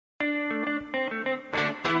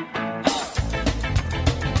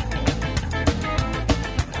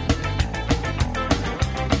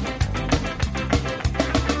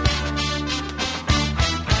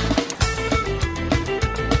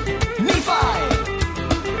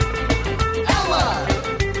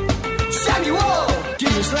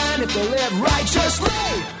to live righteously.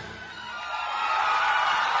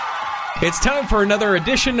 It's time for another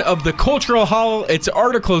edition of the Cultural Hall. It's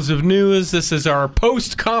Articles of News. This is our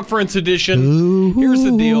post-conference edition. Here's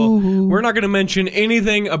the deal. We're not going to mention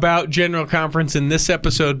anything about General Conference in this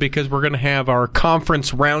episode because we're going to have our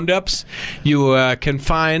conference roundups. You can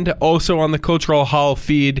find also on the Cultural Hall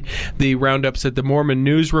feed the roundups that the Mormon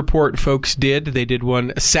News Report folks did. They did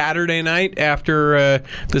one Saturday night after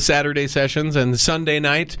the Saturday sessions and Sunday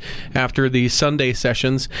night after the Sunday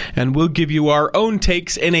sessions. And we'll give you our own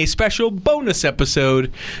takes in a special bonus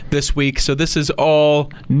episode this week. So this is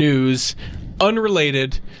all news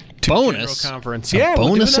unrelated to bonus General Conference. A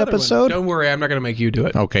bonus episode? Don't worry, I'm not going to make you do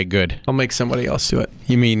it. Okay, good. I'll make somebody else do it.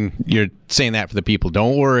 You mean you're saying that for the people?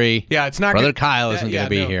 Don't worry. Yeah, it's not. Brother Kyle isn't going to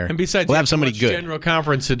be here. And besides, we'll have somebody good. General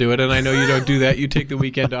Conference to do it, and I know you don't do that. You take the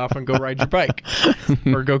weekend off and go ride your bike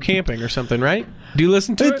or go camping or something, right? Do you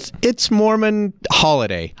listen to it? It's Mormon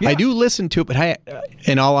holiday. Yeah. I do listen to it, but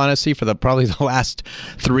in all honesty, for probably the last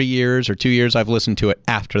 3 years or 2 years, I've listened to it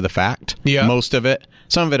after the fact. Yeah, most of it.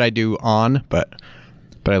 Some of it I do on, but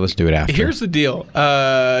I listen to it after. Here's the deal.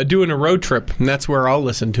 Doing a road trip, and that's where I'll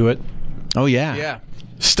listen to it. Oh, yeah. Yeah.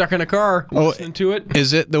 Stuck in a car, listening to it.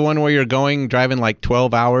 Is it the one where you're driving like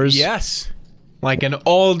 12 hours? Yes. Like an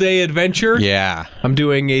all-day adventure. Yeah. I'm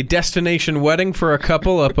doing a destination wedding for a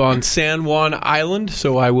couple up on San Juan Island,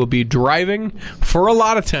 so I will be driving for a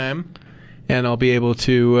lot of time. And I'll be able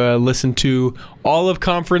to listen to all of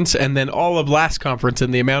conference and then all of last conference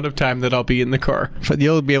in the amount of time that I'll be in the car. But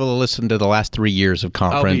you'll be able to listen to the last 3 years of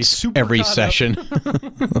conference every session.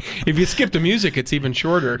 If you skip the music, it's even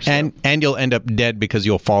shorter. So. And you'll end up dead because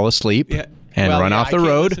you'll fall asleep and run off the road. I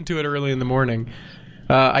can't listen to it early in the morning.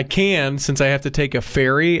 I can, since I have to take a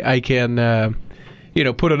ferry, I can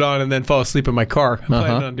put it on and then fall asleep in my car. I'm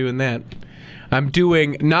planning on doing that. I'm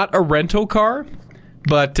doing not a rental car,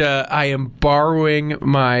 but I am borrowing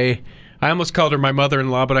I almost called her my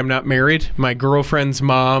mother-in-law, but I'm not married, my girlfriend's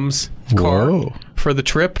mom's car for the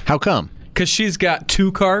trip. How come? Because she's got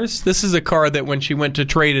 2 cars. This is a car that when she went to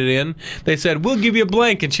trade it in, they said, we'll give you a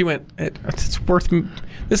blank. And she went, it's worth me.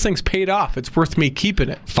 This thing's paid off. It's worth me keeping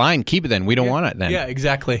it. Fine, keep it then. We don't want it then. Yeah,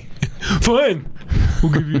 exactly. Fine.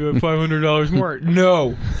 We'll give you $500 more.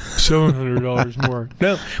 No. $700 more.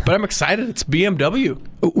 No. But I'm excited. It's BMW.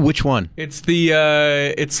 Which one? It's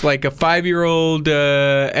it's like a 5-year-old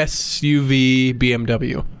SUV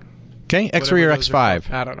BMW. Okay, X3 or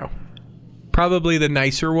X5? I don't know. Probably the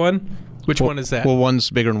nicer one. Which one is that? Well,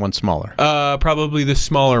 one's bigger and one's smaller. Probably the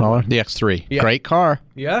smaller one. The X3. Yeah. Great car.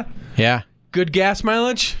 Yeah? Yeah. Good gas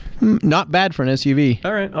mileage? Not bad for an SUV.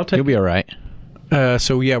 All right, I'll take it. You'll be all right.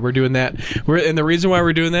 So, yeah, we're doing that. And the reason why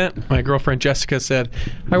we're doing that, my girlfriend Jessica said,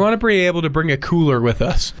 I want to be able to bring a cooler with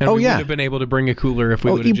us. And we would have been able to bring a cooler if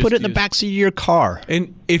we would have you put it in the backseat of your car.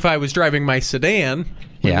 And if I was driving my sedan,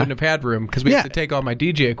 we wouldn't have had room because we have to take all my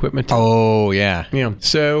DJ equipment. Oh, yeah. Yeah.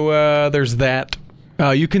 So there's that.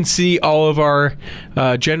 You can see all of our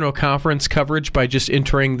General Conference coverage by just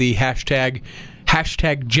entering the hashtag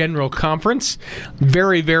General Conference.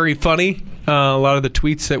 Very, very funny. A lot of the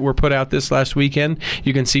tweets that were put out this last weekend.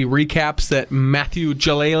 You can see recaps that Matthew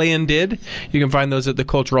Jalalian did. You can find those at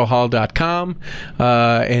theculturalhall.com.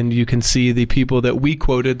 And you can see the people that we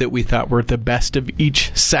quoted that we thought were the best of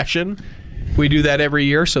each session. We do that every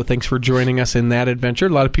year, so thanks for joining us in that adventure. A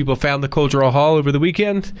lot of people found the Cultural Hall over the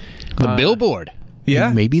weekend. The billboard. Yeah.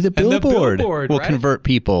 And maybe the billboard will right? convert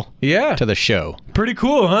people to the show. Pretty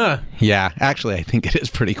cool, huh? Yeah. Actually, I think it is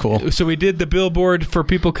pretty cool. So we did the billboard for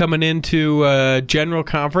people coming into General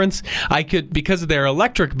Conference. Because of their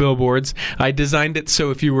electric billboards, I designed it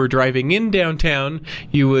so if you were driving in downtown,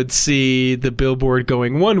 you would see the billboard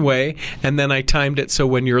going one way, and then I timed it so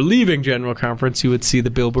when you're leaving General Conference, you would see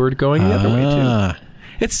the billboard going the other way, too.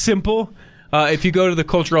 It's simple. If you go to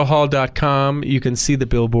theculturalhall.com, you can see the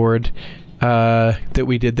billboard that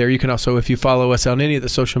we did there. You can also, if you follow us on any of the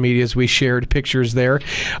social medias, we shared pictures there.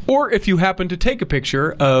 Or if you happen to take a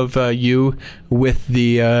picture of you with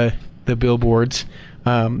the billboards,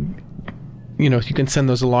 you can send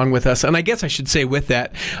those along with us. And I guess I should say with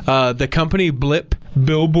that, the company Blip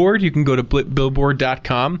Billboard, you can go to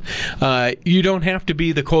blipbillboard.com. You don't have to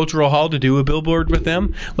be the Cultural Hall to do a billboard with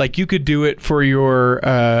them. Like, you could do it for your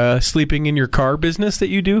sleeping in your car business that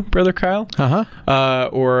you do, Brother Kyle.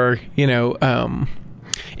 Or,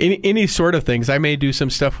 any sort of things. I may do some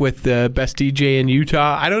stuff with the best DJ in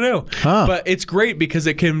Utah. I don't know. But it's great because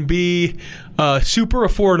it can be super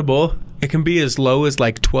affordable. It can be as low as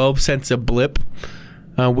like 12 cents a blip,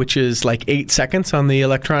 which is like 8 seconds on the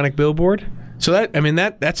electronic billboard. So that's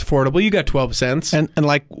affordable. You got 12 cents. And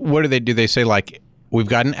like, what do? They say like, we've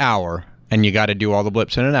got an hour and you got to do all the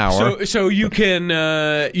blips in an hour. So you can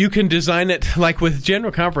design it like with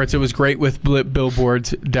General Conference. It was great with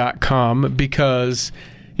blipbillboards.com because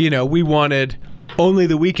we wanted only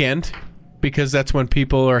the weekend because that's when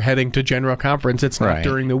people are heading to General Conference. It's not Right.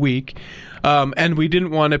 during the week. And we didn't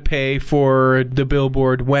want to pay for the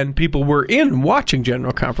billboard when people were in watching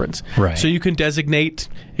General Conference. Right. So you can designate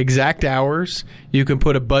exact hours. You can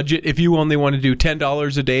put a budget. If you only want to do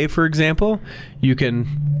 $10 a day, for example, you can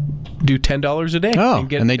do $10 a day. Oh, and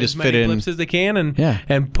get and they as just many fit in- blips as they can and Yeah.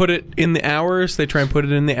 and put it in the hours. They try and put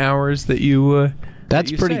it in the hours that you That's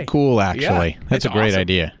you pretty say. cool, actually. Yeah, That's it's a great awesome.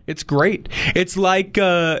 idea. It's great. It's like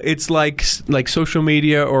social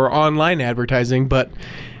media or online advertising, but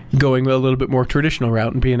going a little bit more traditional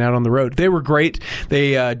route and being out on the road. They were great.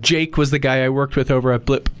 Jake was the guy I worked with over at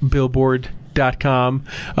blipbillboard.com.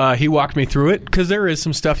 He walked me through it because there is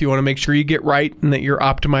some stuff you want to make sure you get right and that you're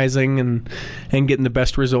optimizing and getting the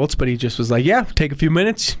best results. But he just was like, yeah, take a few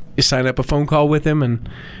minutes. You sign up a phone call with him and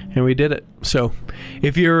we did it. So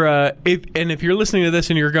if you're if you're listening to this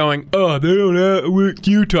and you're going, oh, they don't have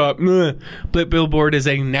Utah. Blip Billboard is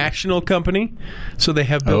a national company, so they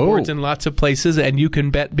have billboards in lots of places, and you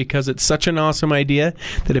can bet because it's such an awesome idea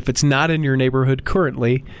that if it's not in your neighborhood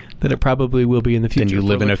currently, that it probably will be in the future. Then you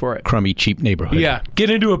live in a for it. crummy, cheap neighborhood. Yeah, get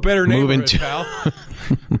into a better Move neighborhood, into- pal.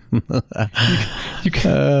 you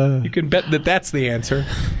can bet that that's the answer.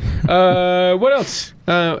 What else?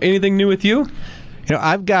 Anything new with you?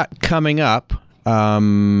 I've got coming up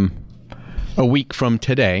a week from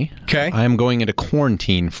today. Okay. I am going into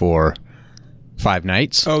quarantine for 5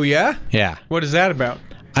 nights. Oh, yeah? Yeah. What is that about?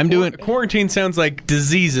 I'm doing... Quarantine sounds like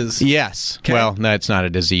diseases. Yes. Okay. Well, no, it's not a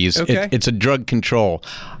disease. Okay. It's a drug control.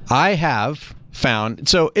 I have found...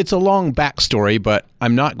 So it's a long backstory, but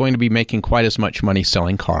I'm not going to be making quite as much money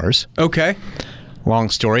selling cars. Okay. Long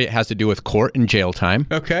story. It has to do with court and jail time.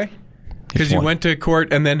 Okay. Because you went to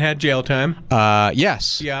court and then had jail time.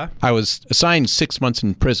 Yes. Yeah. I was assigned 6 months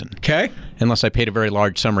in prison. Okay. Unless I paid a very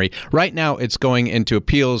large summary. Right now, it's going into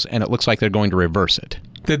appeals, and it looks like they're going to reverse it.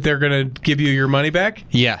 That they're going to give you your money back?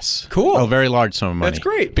 Yes. Cool. A very large sum of money. That's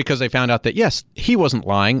great. Because they found out that, yes, he wasn't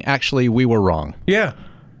lying. Actually, we were wrong. Yeah.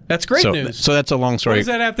 That's great So, news. so that's a long What story. does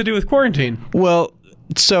that have to do with quarantine? Well,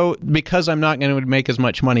 so because I'm not going to make as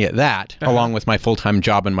much money at that, along with my full-time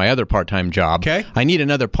job and my other part-time job, Okay. I need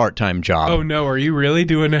another part-time job. Oh, no. Are you really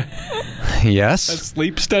doing a Yes.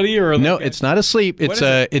 sleep study? Or No, like it's not a sleep. What It's is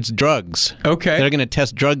it? it's drugs. Okay. They're going to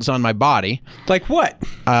test drugs on my body. Like what?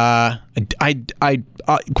 I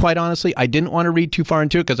quite honestly, I didn't want to read too far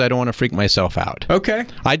into it because I don't want to freak myself out. Okay.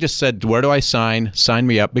 I just said, where do I sign? Sign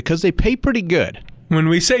me up because they pay pretty good. When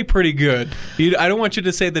we say pretty good, I don't want you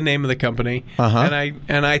to say the name of the company.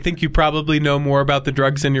 And I think you probably know more about the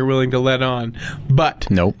drugs than you're willing to let on. But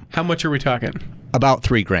Nope. how much are we talking? About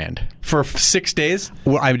 $3,000. For 6 days?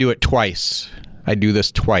 Well, I do it twice. I do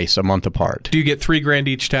this twice a month apart. Do you get $3,000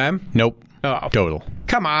 each time? Nope. Oh, Total.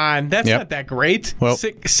 come on. That's Yep. not that great. Well-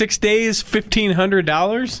 6 days,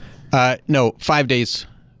 $1,500? No, 5 days.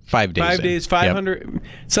 5 days. 5 in. days, Yep. 500.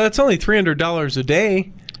 So that's only $300 a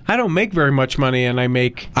day. I don't make very much money, and I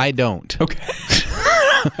make... I don't. Okay.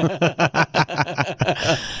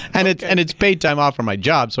 And it's paid time off from my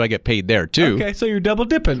job, so I get paid there too. Okay, so you're double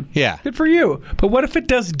dipping. Yeah. Good for you. But what if it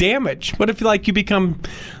does damage? What if you become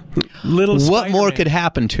little What Spider-Man? more could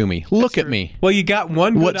happen to me? Look at me. Well, you got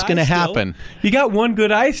one good What's eye gonna still. happen? You got one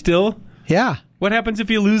good eye still. Yeah. What happens if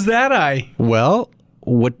you lose that eye? Well,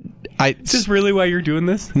 what I Is this really why you're doing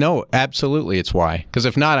this? No, absolutely it's why. Because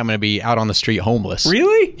if not, I'm going to be out on the street homeless.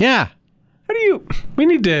 Really? Yeah. How do you... We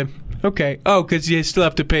need to... Okay. Oh, because you still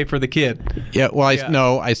have to pay for the kid. Yeah, well, Yeah.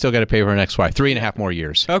 No, I still got to pay for an ex-wife. 3.5 more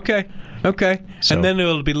years. Okay. Okay. So- And then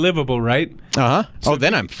it'll be livable, right? Uh-huh. Oh,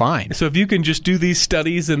 then I'm fine. So if you can just do these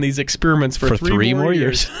studies and these experiments for 3 more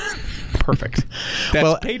years. Perfect. That's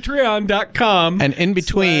Well, patreon.com. and in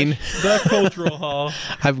between- The Cultural Hall.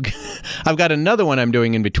 I've got another one I'm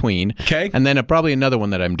doing in between. Okay. And then probably another one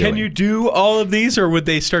that I'm doing. Can you do all of these, or would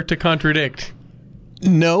they start to contradict?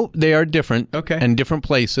 No, they are different. Okay. And different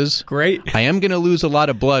places. Great. I am going to lose a lot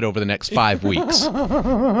of blood over the next 5 weeks.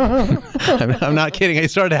 I'm not kidding. I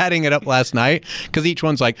started adding it up last night because each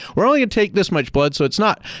one's like, we're only going to take this much blood, so it's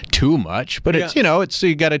not too much, but it's, Yeah. so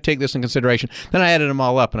you got to take this in consideration. Then I added them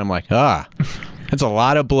all up, and I'm like, that's a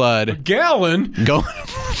lot of blood Gallon? going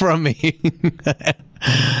from me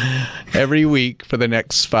every week for the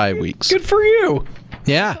next 5 weeks. Good for you.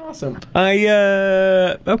 Yeah. Awesome.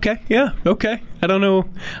 Okay. Yeah. Okay. I don't know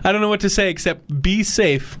what to say except be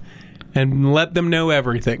safe. and let them know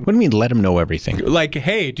everything. What do you mean, let them know everything? Like,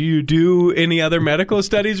 hey, do you do any other medical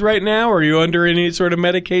studies right now? Are you under any sort of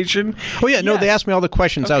medication? Oh, yeah. No, they asked me all the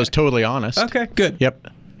questions. Okay. I was totally honest. Okay, good. Yep.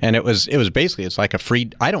 And it was basically, it's like a free,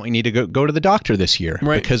 I don't need to go to the doctor this year.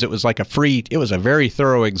 Right. Because it was like it was a very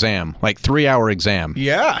thorough exam, like 3-hour exam.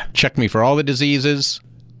 Yeah. Checked me for all the diseases.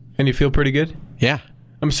 And you feel pretty good? Yeah.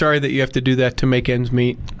 I'm sorry that you have to do that to make ends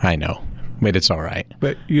meet. I know. But it's all right.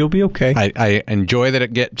 But you'll be okay. I enjoy that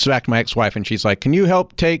it gets back to my ex-wife, and she's like, can you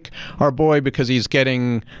help take our boy because he's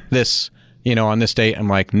getting this, on this date? I'm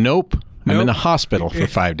like, nope. I'm in the hospital for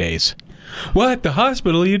 5 days. What? The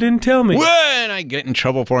hospital? You didn't tell me. And I get in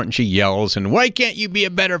trouble for it, and she yells, and why can't you be a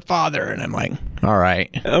better father? And I'm like, all right.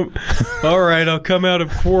 All right, I'll come out of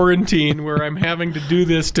quarantine where I'm having to do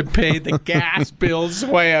this to pay the gas bills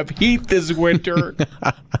so I have heat this winter.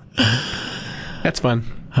 That's fun.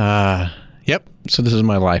 Yep. So this is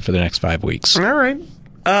my life for the next 5 weeks. All right.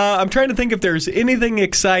 I'm trying to think if there's anything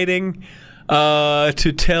exciting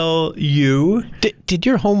to tell you. Did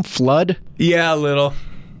your home flood? Yeah, a little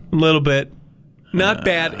bit. Not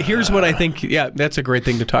bad. Here's what I think. Yeah, that's a great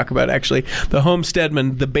thing to talk about, actually. The Home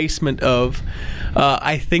Stedman, the basement of...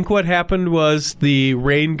 I think what happened was the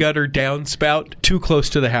rain gutter downspout too close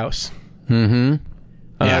to the house. Mm-hmm.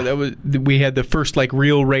 Yeah. We had the first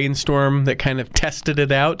real rainstorm that kind of tested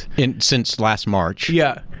it out. Since last March.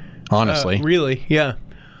 Yeah. Honestly. Really, yeah.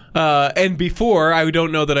 And before, I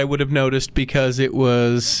don't know that I would have noticed because it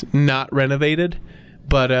was not renovated.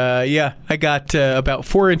 But, yeah, I got about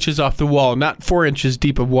 4 inches off the wall. Not 4 inches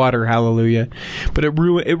deep of water, hallelujah. But it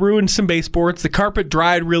ruined some baseboards. The carpet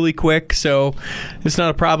dried really quick, so it's not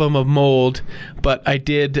a problem of mold. But I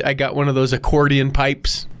got one of those accordion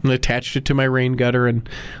pipes and attached it to my rain gutter and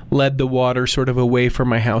led the water sort of away from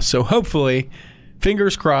my house. So hopefully...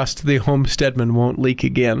 fingers crossed the Home Stedman won't leak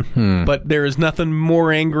again. But there is nothing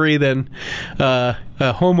more angry than a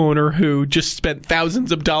homeowner who just spent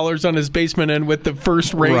thousands of dollars on his basement and with the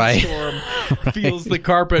first rainstorm feels the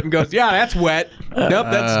carpet and goes, yeah, that's wet. Nope,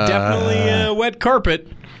 that's definitely wet carpet.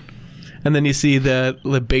 And then you see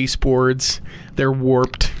the baseboards, they're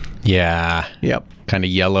warped. Yeah. Yep. Kind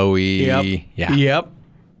of yellowy. Yep. Yeah. Yep.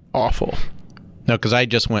 Awful. No, because I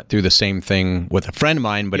just went through the same thing with a friend of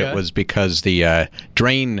mine, but it was because the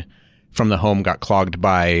drain from the home got clogged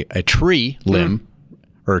by a tree limb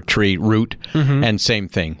or tree root, and same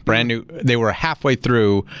thing. Brand new. They were halfway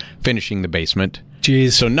through finishing the basement.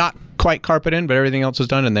 Jeez. So not quite carpet in, but everything else is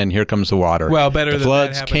done, and then here comes the water. Well, better the that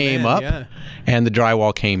floods that came then, up, and the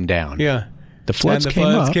drywall came down. Yeah. The floods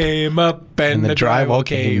came up, and the drywall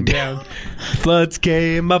came down. The floods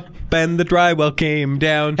came up, and the drywall came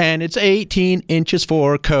down. And it's 18 inches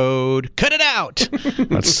for code. Cut it out!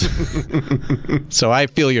 So I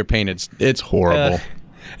feel your pain. It's horrible.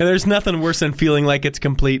 And there's nothing worse than feeling like it's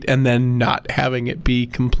complete and then not having it be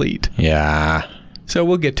complete. Yeah. So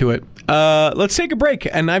we'll get to it. Let's take a break.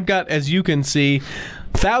 And I've got, as you can see...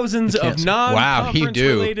 thousands of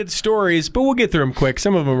non-conference-related stories, but we'll get through them quick.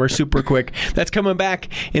 Some of them are super quick. That's coming back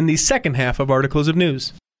in the second half of Articles of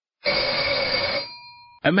News.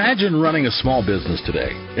 Imagine running a small business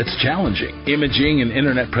today. It's challenging. Imaging and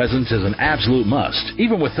internet presence is an absolute must.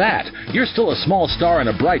 Even with that, you're still a small star in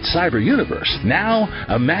a bright cyber universe. Now,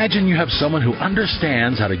 imagine you have someone who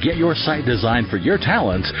understands how to get your site designed for your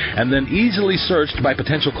talents and then easily searched by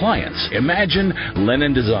potential clients. Imagine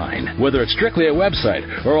Lennon Design. Whether it's strictly a website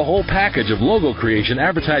or a whole package of logo creation,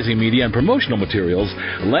 advertising media, and promotional materials,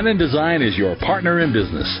 Lennon Design is your partner in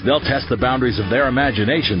business. They'll test the boundaries of their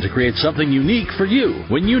imagination to create something unique for you.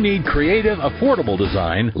 When you need creative, affordable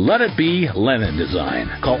design, let it be Lennon Design.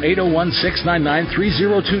 Call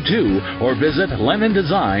 801-699-3022 or visit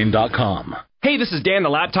LennonDesign.com. Hey, this is Dan, the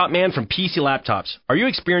laptop man from PC Laptops. Are you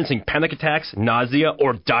experiencing panic attacks, nausea,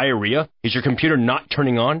 or diarrhea? Is your computer not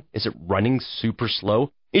turning on? Is it running super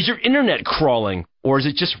slow? Is your internet crawling? Or is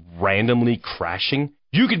it just randomly crashing?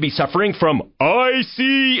 You could be suffering from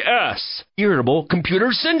ICS, Irritable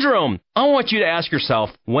Computer Syndrome. I want you to ask yourself,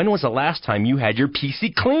 when was the last time you had your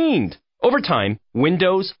PC cleaned? Over time,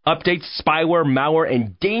 Windows, updates, spyware, malware,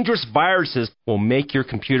 and dangerous viruses will make your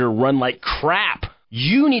computer run like crap.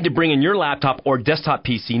 You need to bring in your laptop or desktop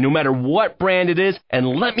PC, no matter what brand it is, and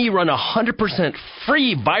let me run a 100%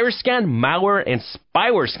 free virus scan, malware, and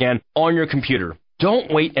spyware scan on your computer.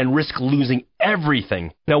 Don't wait and risk losing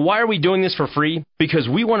everything. Now, why are we doing this for free? Because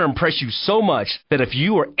we want to impress you so much that if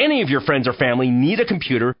you or any of your friends or family need a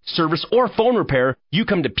computer, service, or phone repair, you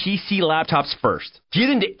come to PC Laptops first.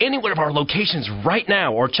 Get into any one of our locations right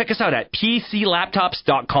now or check us out at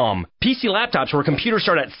PCLaptops.com. PC Laptops, where computers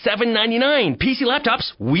start at $7.99. PC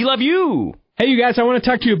Laptops, we love you. Hey, you guys, I want to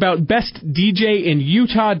talk to you about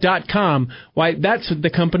bestdjinutah.com. Why, that's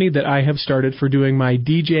the company that I have started for doing my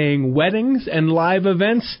DJing weddings and live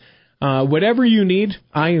events. Whatever you need,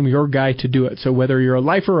 I am your guy to do it. So whether you're a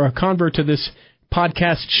lifer or a convert to this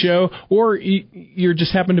podcast show, or you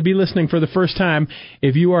just happen to be listening for the first time,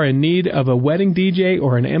 if you are in need of a wedding DJ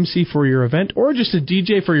or an MC for your event, or just a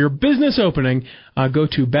DJ for your business opening, go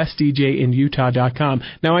to bestdjinutah.com.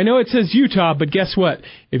 Now, I know it says Utah, but guess what?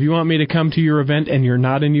 If you want me to come to your event and you're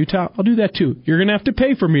not in Utah, I'll do that too. You're going to have to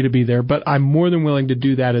pay for me to be there, but I'm more than willing to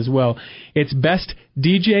do that as well. It's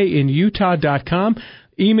bestdjinutah.com.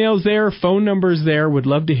 Emails there, phone numbers there. Would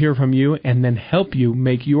love to hear from you and then help you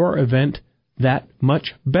make your event that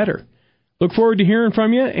much better. Look forward to hearing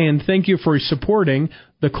from you, and thank you for supporting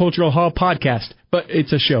the Cultural Hall podcast. But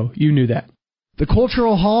it's a show. You knew that. The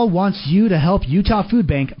Cultural Hall wants you to help Utah Food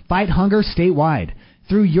Bank fight hunger statewide.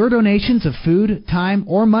 Through your donations of food, time,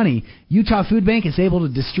 or money, Utah Food Bank is able to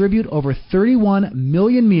distribute over 31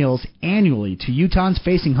 million meals annually to Utahns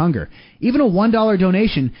facing hunger. Even a $1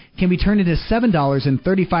 donation can be turned into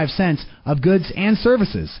 $7.35 of goods and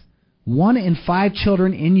services. 1 in 5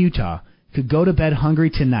 children in Utah could go to bed hungry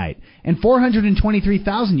tonight, and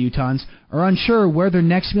 423,000 Utahns are unsure where their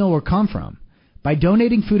next meal will come from. By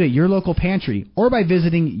donating food at your local pantry or by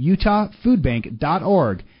visiting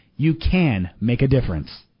utahfoodbank.org, you can make a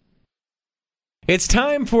difference. It's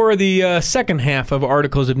time for the second half of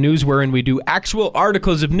Articles of News, wherein we do actual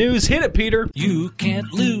articles of news. Hit it, Peter. You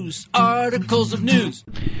can't lose Articles of News.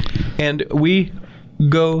 And we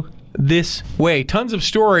go this way. Tons of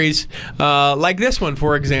stories like this one,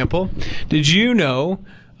 for example. Did you know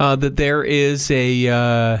that there is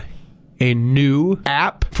a new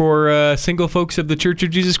app for single folks of the Church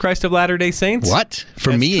of Jesus Christ of Latter-day Saints? What?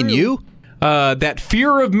 For me and you? That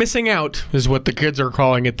fear of missing out is what the kids are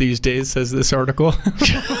calling it these days, says this article.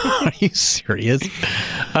 Are you serious?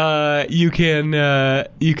 You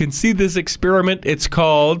can see this experiment. It's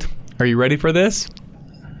called, are you ready for this?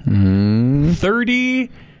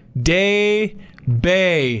 30 Day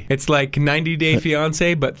Bay. It's like 90 Day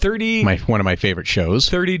Fiancé, but 30... one of my favorite shows.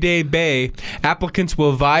 30 Day Bay. Applicants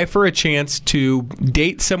will vie for a chance to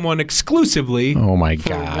date someone exclusively for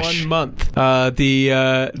 1 month.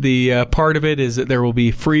 The part of it is that there will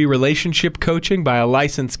be free relationship coaching by a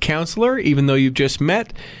licensed counselor, even though you've just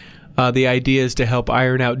met. The idea is to help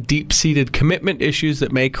iron out deep-seated commitment issues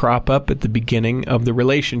that may crop up at the beginning of the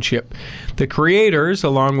relationship. The creators,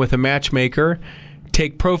 along with a matchmaker,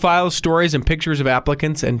 take profiles, stories, and pictures of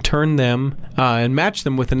applicants and turn them and match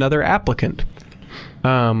them with another applicant.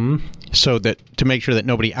 So that to make sure that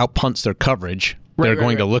nobody outpunts their coverage, they're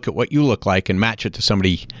going to look at what you look like and match it to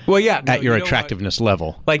somebody at your attractiveness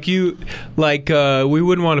level. We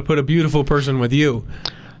wouldn't want to put a beautiful person with you.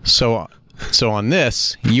 So on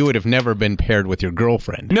this, you would have never been paired with your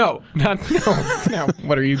girlfriend. No.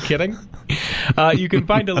 What, are you kidding? You can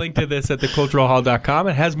find a link to this at theculturalhall.com.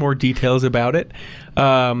 It has more details about it.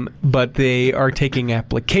 But they are taking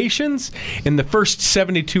applications. In the first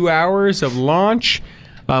 72 hours of launch,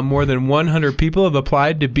 more than 100 people have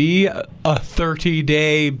applied to be a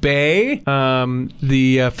 30-day bay.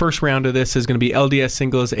 The first round of this is going to be LDS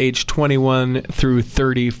singles aged 21 through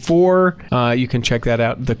 34. You can check that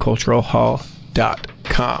out at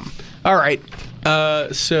theculturalhall.com. All right.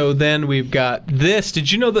 So then we've got this. Did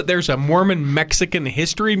you know that there's a Mormon Mexican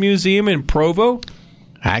History Museum in Provo?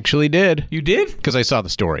 I actually did. You did? Because I saw the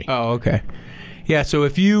story. Oh, okay. Yeah, so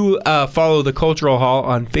if you follow the Cultural Hall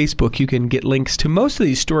on Facebook, you can get links to most of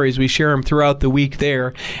these stories. We share them throughout the week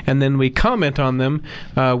there, and then we comment on them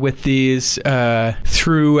with these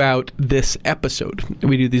throughout this episode.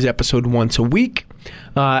 We do these episodes once a week.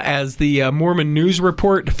 As the Mormon News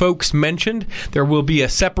Report folks mentioned, there will be a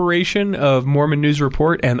separation of Mormon News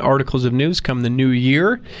Report and Articles of News come the new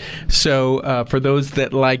year. So for those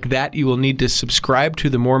that like that, you will need to subscribe to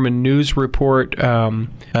the Mormon News Report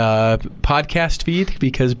podcast feed,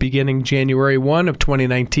 because beginning January 1 of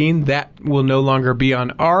 2019, that will no longer be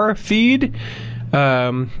on our feed.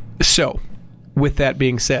 With that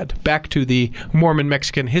being said, back to the Mormon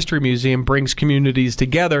Mexican History Museum brings communities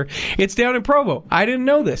together. It's down in Provo. I didn't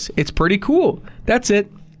know this. It's pretty cool. That's it.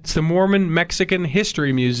 It's the Mormon Mexican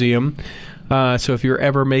History Museum. So if you're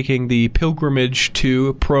ever making the pilgrimage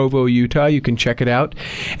to Provo, Utah, you can check it out.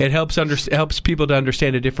 It helps people to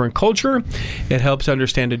understand a different culture. It helps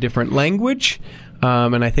understand a different language.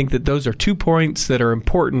 And I think that those are 2 points that are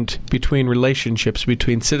important between relationships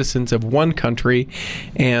between citizens of one country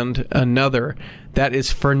and another. That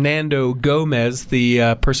is Fernando Gomez,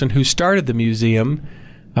 the person who started the museum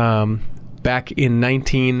back in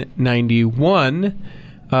 1991.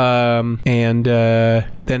 And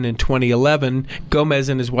then in 2011, Gomez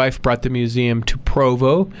and his wife brought the museum to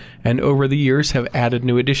Provo, and over the years have added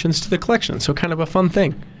new additions to the collection. So kind of a fun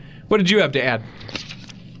thing. What did you have to add?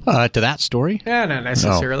 To that story? Yeah, not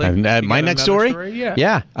necessarily. My next story? Yeah.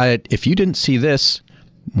 Yeah. If you didn't see this,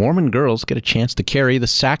 Mormon girls get a chance to carry the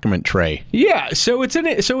sacrament tray. Yeah, so it's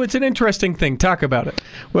an interesting thing. Talk about it.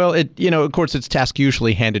 Well, of course, it's task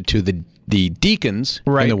usually handed to the deacons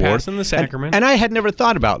in the ward. Passing the sacrament. And I had never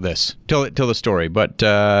thought about this till the story, but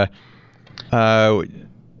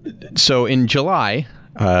so in July,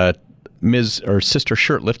 Sister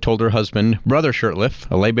Shurtleff told her husband, Brother Shurtleff,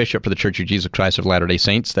 a lay bishop for the Church of Jesus Christ of Latter-day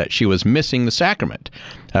Saints, that she was missing the sacrament,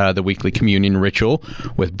 the weekly communion ritual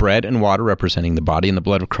with bread and water representing the body and the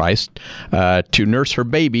blood of Christ, to nurse her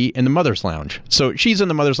baby in the mother's lounge. So she's in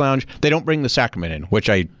the mother's lounge. They don't bring the sacrament in, which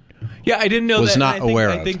I didn't know was that. not aware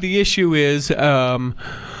of. I think the issue is, you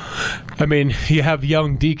have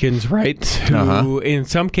young deacons, right? Who, in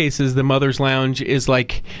some cases, the mother's lounge is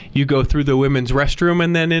like you go through the women's restroom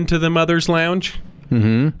and then into the mother's lounge.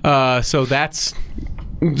 Mm-hmm. So that's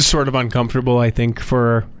sort of uncomfortable, I think,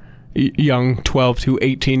 for young 12 to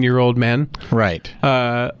 18-year-old men. Right.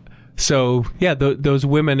 So, yeah, those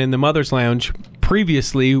women in the mother's lounge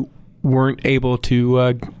previously weren't able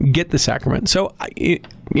to get the sacrament. So,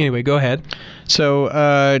 anyway, go ahead.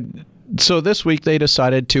 So this week they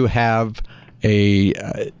decided to have a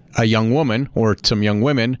young woman or some young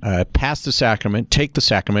women pass the sacrament, take the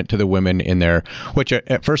sacrament to the women in there, which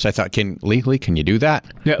at first I thought, can you do that?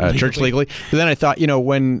 Yeah, church legally? But then I thought,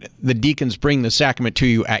 when the deacons bring the sacrament to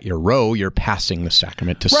you at your row, you're passing the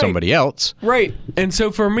sacrament to somebody else. Right. And so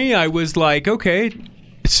for me, I was like, okay,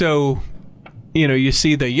 so... you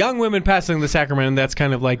see the young women passing the sacrament, and that's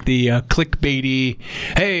kind of like the clickbaity,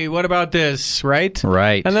 hey, what about this, right?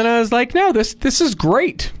 Right. And then I was like, no, this is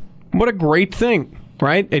great. What a great thing,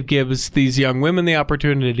 right? It gives these young women the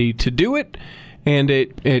opportunity to do it, and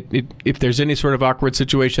it if there's any sort of awkward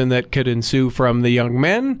situation that could ensue from the young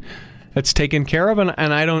men, it's taken care of, and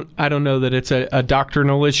I don't know that it's a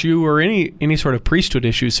doctrinal issue or any sort of priesthood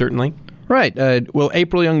issue, certainly. Right. Well,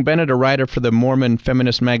 April Young Bennett, a writer for the Mormon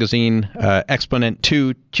feminist magazine Exponent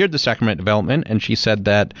 2, cheered the sacrament development, and she said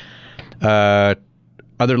that other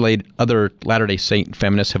Latter-day Saint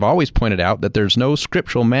feminists have always pointed out that there's no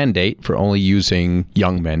scriptural mandate for only using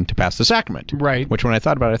young men to pass the sacrament. Right. Which, when I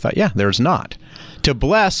thought about it, I thought, yeah, there's not. To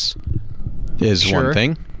bless is one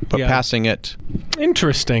thing, but passing it...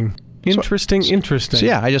 Interesting. So,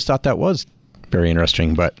 yeah, I just thought that was very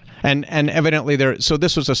interesting, but... And evidently so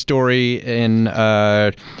this was a story in,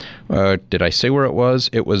 did I say where it was?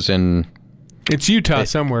 It was in... It's Utah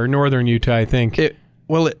somewhere, northern Utah, I think.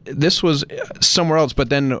 This was somewhere else,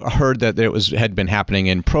 but then heard that had been happening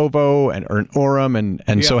in Provo or in Orem,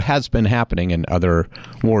 and so it has been happening in other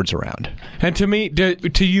wards around. And to me,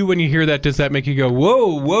 to you, when you hear that, does that make you go,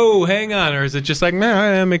 whoa, hang on, or is it just like,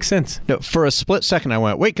 nah, that makes sense? No, for a split second, I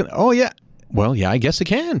went, wait, well, yeah, I guess it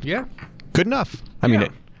can. Yeah. Good enough. I mean,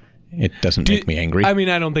 it doesn't make me angry. I mean,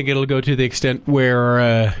 I don't think it'll go to the extent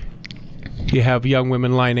where you have young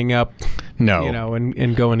women lining up,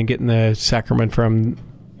 and going and getting the sacrament from,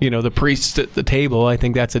 the priests at the table. I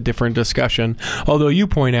think that's a different discussion. Although you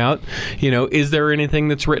point out, is there anything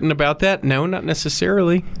that's written about that? No, not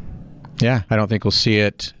necessarily. Yeah, I don't think we'll see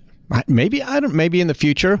it. Maybe in the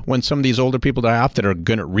future when some of these older people die off that are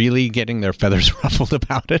going to really getting their feathers ruffled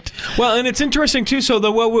about it. Well, and it's interesting too. So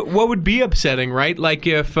what would be upsetting, right? Like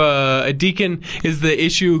if a deacon is the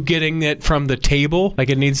issue getting it from the table, like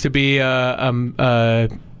it needs to be a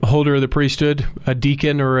holder of the priesthood, a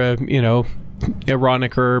deacon or a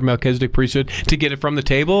Aaronic or Melchizedek priesthood to get it from the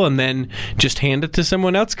table and then just hand it to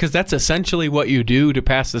someone else, because that's essentially what you do to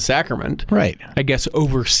pass the sacrament. Right. I guess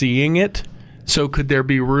overseeing it. So could there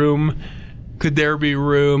be room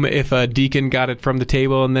if a deacon got it from the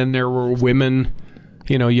table and then there were women,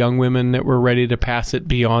 young women that were ready to pass it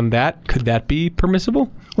beyond that? Could that be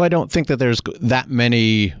permissible? Well, I don't think that there's that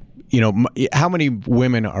many, how many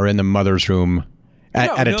women are in the mother's room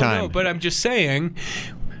at a time? No, but I'm just saying...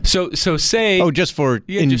 So say... Oh, just for,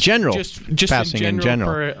 in general, just passing in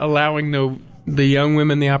general. For allowing the young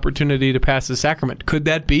women the opportunity to pass the sacrament. Could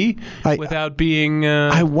that be without being...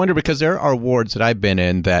 I wonder, because there are wards that I've been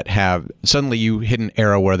in that have... Suddenly you hit an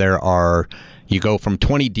era where you go from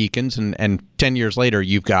 20 deacons and 10 years later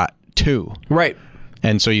you've got 2. Right.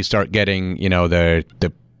 And so you start getting, the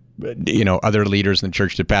other leaders in the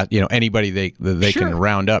church to pass, anybody they can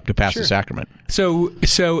round up to pass the sacrament. So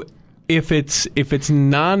if it's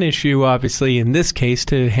non-issue, obviously in this case,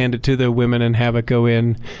 to hand it to the women and have it go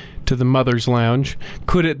in to the Mother's Lounge.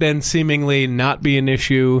 Could it then seemingly not be an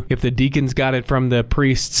issue if the deacons got it from the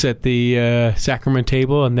priests at the sacrament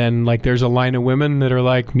table, and then like there's a line of women that are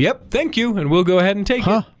like, "Yep, thank you," and we'll go ahead and take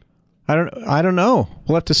it? I don't know.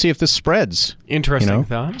 We'll have to see if this spreads. Interesting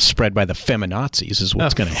thought. Spread by the feminazis is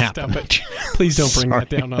what's going to happen. Stop it. Please don't bring that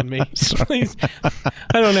down on me. Please.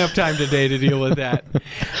 I don't have time today to deal with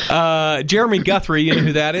that. Jeremy Guthrie, you know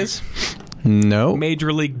who that is? No.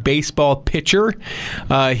 Major League Baseball pitcher.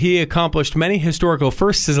 He accomplished many historical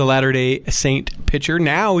firsts as a Latter-day Saint pitcher.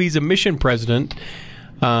 Now he's a mission president,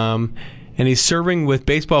 and he's serving with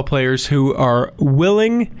baseball players who are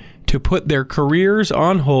willing to put their careers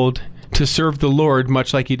on hold to serve the Lord,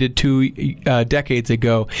 much like he did 2 decades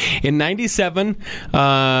ago. In 97,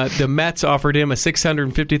 the Mets offered him a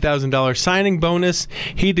 $650,000 signing bonus.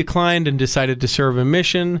 He declined and decided to serve a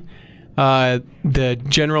mission. The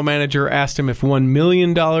general manager asked him if $1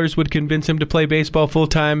 million would convince him to play baseball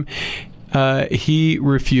full-time. He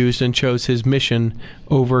refused and chose his mission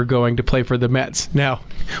over going to play for the Mets. Now,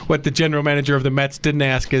 what the general manager of the Mets didn't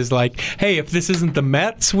ask is like, hey, if this isn't the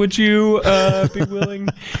Mets, would you be willing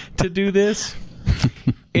to do this?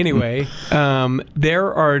 Anyway,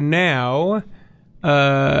 there are now,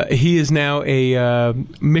 he is now a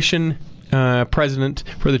mission president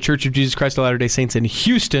for the Church of Jesus Christ of Latter-day Saints in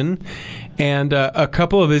Houston, and a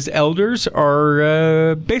couple of his elders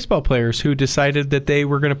are baseball players who decided that they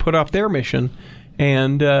were going to put off their mission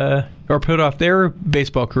and or put off their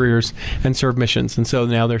baseball careers and serve missions, and so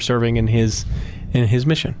now they're serving in his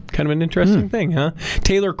mission. Kind of an interesting thing, huh?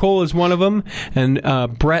 Taylor Cole is one of them, and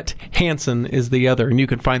Brett Hansen is the other, and you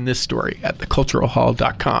can find this story at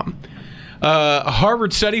theculturalhall.com. A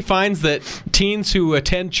Harvard study finds that teens who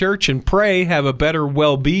attend church and pray have a better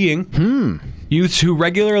well-being. Youths who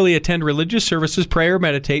regularly attend religious services, pray, or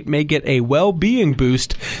meditate may get a well-being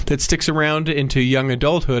boost that sticks around into young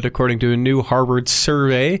adulthood, according to a new Harvard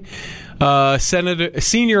survey.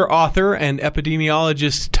 Senior author and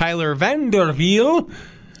epidemiologist Tyler Vanderveel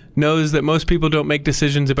knows that most people don't make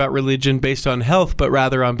decisions about religion based on health, but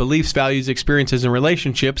rather on beliefs, values, experiences, and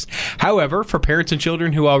relationships. However, for parents and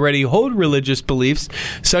children who already hold religious beliefs,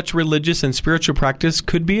 such religious and spiritual practice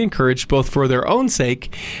could be encouraged both for their own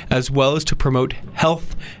sake as well as to promote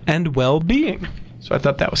health and well-being. So I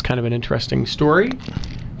thought that was kind of an interesting story.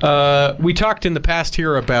 We talked in the past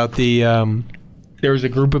here about the... there was a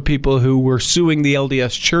group of people who were suing the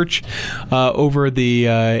LDS Church over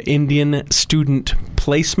the Indian student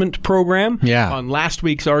placement program. Yeah. On last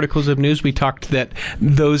week's Articles of News, we talked that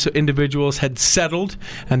those individuals had settled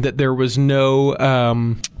and that there was no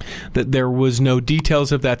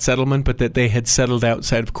details of that settlement, but that they had settled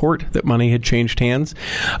outside of court, that money had changed hands.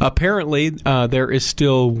 Apparently, there is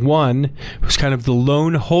still one who's kind of the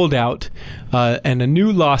lone holdout, and a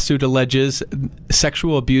new lawsuit alleges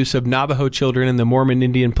sexual abuse of Navajo children in the Mormon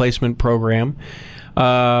Indian placement program.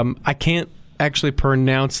 I can't actually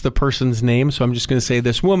pronounce the person's name, so I'm just going to say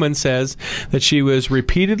this woman says that she was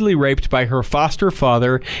repeatedly raped by her foster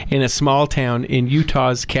father in a small town in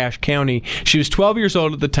Utah's Cache County. She was 12 years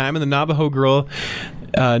old at the time, and the Navajo girl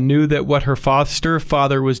knew that what her foster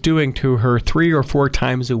father was doing to her 3 or 4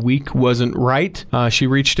 times a week wasn't right. She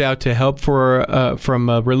reached out to help from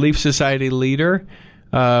a Relief Society leader.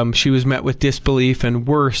 She was met with disbelief, and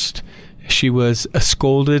worst, she was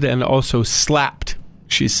scolded and also slapped,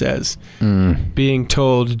 she says. Being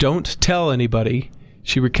told, don't tell anybody.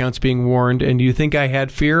 She recounts being warned, and you think I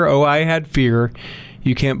had fear? Oh, I had fear.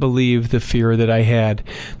 You can't believe the fear that I had.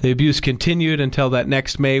 The abuse continued until that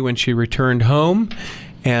next May when she returned home,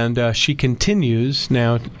 and she continues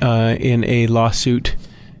now in a lawsuit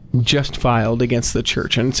just filed against the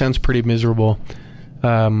church, and it sounds pretty miserable.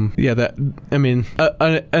 An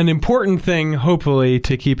important thing, hopefully,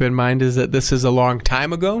 to keep in mind is that this is a long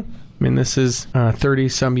time ago. I mean, this is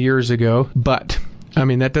 30-some years ago, but, I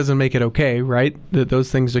mean, that doesn't make it okay, right? That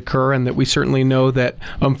those things occur, and that we certainly know that,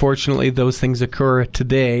 unfortunately, those things occur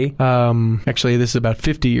today. Actually, this is about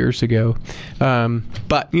 50 years ago.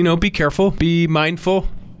 But, be careful, be mindful,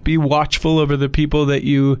 be watchful over the people that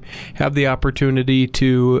you have the opportunity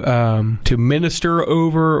to minister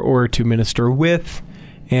over or to minister with,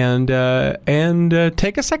 and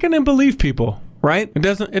take a second and believe people. Right? It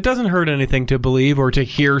doesn't hurt anything to believe or to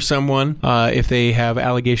hear someone if they have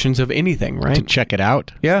allegations of anything, right? To check it out.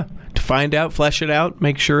 Yeah. To find out, flesh it out,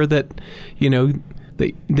 make sure that,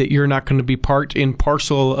 that you're not going to be part and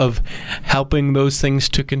parcel of helping those things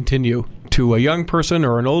to continue to a young person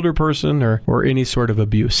or an older person or any sort of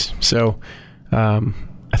abuse. So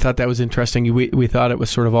I thought that was interesting. We thought it was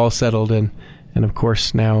sort of all settled, and of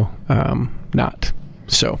course now not.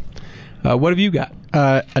 So what have you got?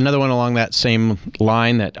 Another one along that same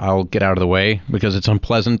line that I'll get out of the way because it's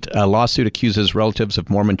unpleasant. A lawsuit accuses relatives of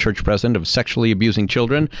Mormon church president of sexually abusing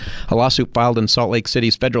children. A lawsuit filed in Salt Lake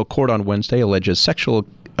City's federal court on Wednesday alleges sexual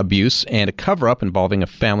abuse and a cover-up involving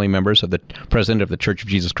family members of the president of the Church of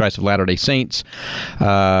Jesus Christ of Latter-day Saints.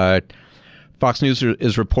 Fox News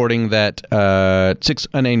is reporting that 6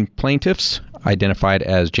 unnamed plaintiffs, identified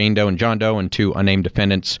as Jane Doe and John Doe, and 2 unnamed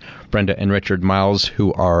defendants, Brenda and Richard Miles,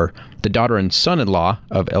 who are the daughter and son-in-law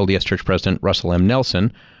of LDS Church President Russell M.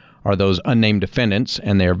 Nelson, are those unnamed defendants,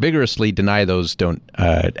 and they vigorously deny those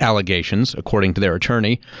allegations, according to their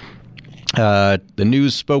attorney. The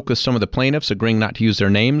news spoke with some of the plaintiffs, agreeing not to use their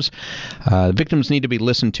names. The victims need to be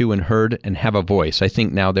listened to and heard and have a voice. I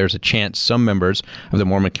think now there's a chance some members of the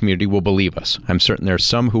Mormon community will believe us. I'm certain there are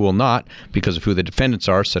some who will not because of who the defendants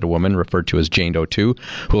are, said a woman referred to as Jane Doe 2,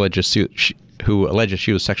 who alleges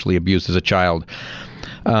she was sexually abused as a child.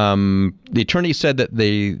 The attorney said that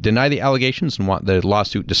they deny the allegations and want the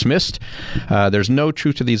lawsuit dismissed. There's no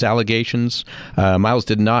truth to these allegations. Miles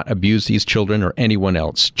did not abuse these children or anyone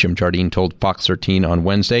else, Jim Jardine told Fox 13 on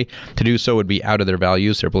Wednesday. To do so would be out of their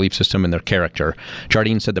values, their belief system, and their character.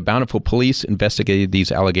 Jardine said the Bountiful Police investigated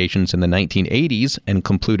these allegations in the 1980s and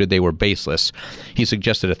concluded they were baseless. He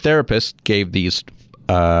suggested a therapist gave these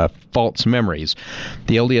false memories.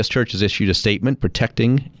 The LDS Church has issued a statement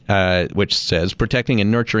which says, protecting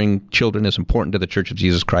and nurturing children is important to the Church of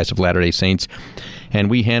Jesus Christ of Latter-day Saints, and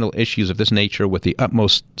we handle issues of this nature with the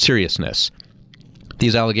utmost seriousness.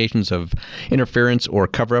 These allegations of interference or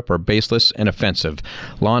cover-up are baseless and offensive.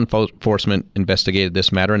 Law enforcement investigated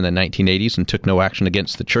this matter in the 1980s and took no action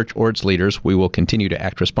against the church or its leaders. We will continue to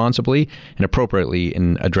act responsibly and appropriately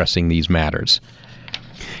in addressing these matters.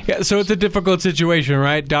 Yeah, so it's a difficult situation,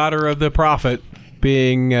 right? Daughter of the prophet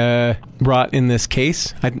being brought in this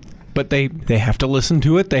case. But they have to listen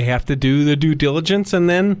to it. They have to do the due diligence and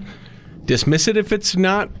then dismiss it if it's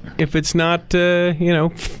not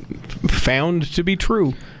found to be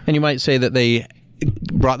true. And you might say that they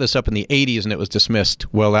brought this up in the 80s and it was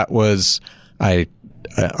dismissed. Well, that was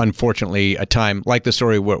unfortunately a time like the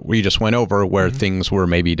story we just went over where things were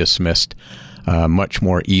maybe dismissed much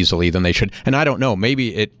more easily than they should. And I don't know,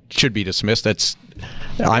 maybe it should be dismissed.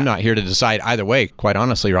 I'm not here to decide either way, quite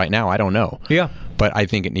honestly, right now. I don't know. Yeah. But I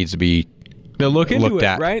think it needs to be looked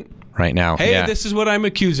at right now. Hey, This is what I'm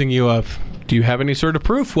accusing you of. Do you have any sort of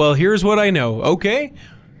proof? Well, here's what I know. Okay,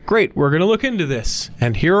 great. We're going to look into this.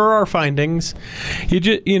 And here are our findings.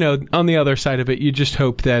 On the other side of it, you just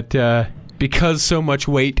hope that because so much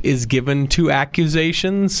weight is given to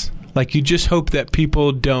accusations, like you just hope that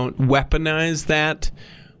people don't weaponize that,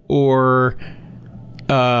 or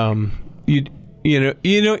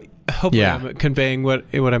hopefully I'm conveying what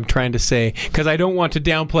I'm trying to say, because I don't want to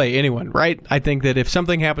downplay anyone, right? I think that if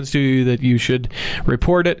something happens to you, that you should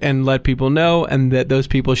report it and let people know, and that those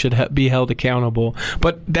people should be held accountable.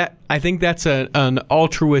 But I think that's an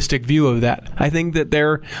altruistic view of that. I think that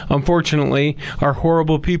there, unfortunately, are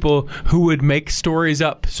horrible people who would make stories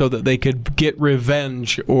up so that they could get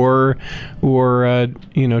revenge or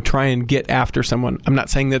try and get after someone. I'm not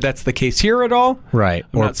saying that that's the case here at all. Right.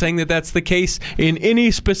 I'm not saying that that's the case in any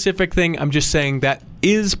specific thing. I'm just saying that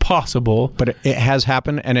is possible. But it has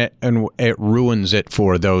happened, and it ruins it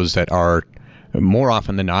for those that are, more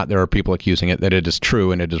often than not, there are people accusing it that it is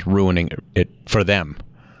true, and it is ruining it for them.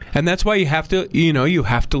 And that's why you have to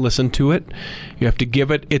listen to it. You have to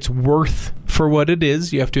give it its worth for what it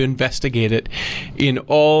is. You have to investigate it in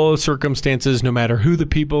all circumstances, no matter who the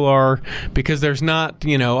people are, because there's not,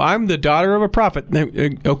 I'm the daughter of a prophet.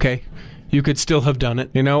 Okay, you could still have done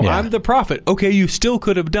it. I'm the prophet. Okay, you still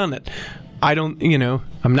could have done it.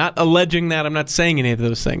 I'm not alleging that. I'm not saying any of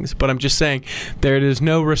those things, but I'm just saying there is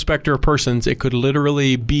no respecter of persons. It could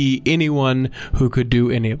literally be anyone who could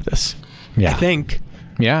do any of this. Yeah. I think.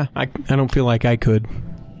 Yeah. I don't feel like I could.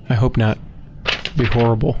 I hope not. It'd be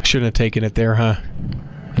horrible. Shouldn't have taken it there, huh?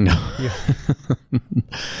 No.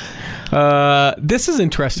 Yeah. This is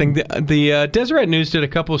interesting. The Deseret News did a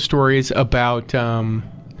couple of stories about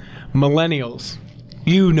millennials.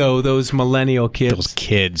 Those millennial kids. Those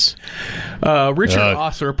kids. Richard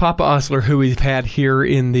Osler, Papa Osler, who we've had here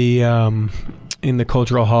in the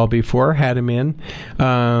Cultural Hall before, had him in.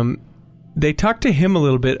 They talked to him a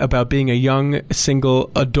little bit about being a young single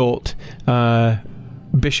adult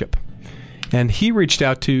bishop, and he reached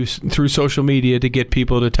out through social media to get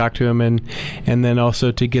people to talk to him, and then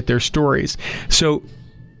also to get their stories. So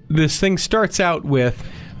this thing starts out with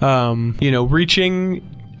reaching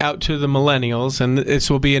out to the millennials, and this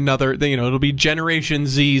will be another, it'll be Generation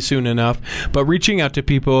Z soon enough, but reaching out to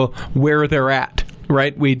people where they're at,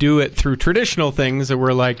 right? We do it through traditional things that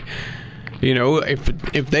we're like,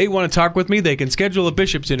 if they want to talk with me, they can schedule a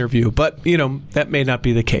bishop's interview. But, that may not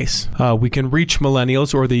be the case. We can reach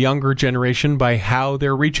millennials or the younger generation by how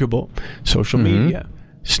they're reachable. Social media,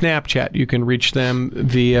 Snapchat. You can reach them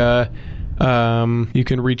via... I already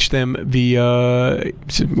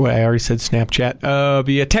said Snapchat,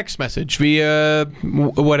 via text message, via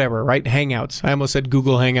whatever, right? Hangouts. I almost said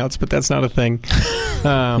Google Hangouts, but that's not a thing.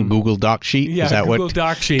 Google Doc Sheet? Yeah, Is that Google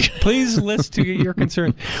Doc Sheet. Please list to your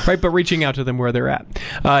concern. Right, but reaching out to them where they're at.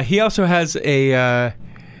 He also has a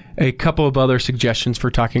couple of other suggestions for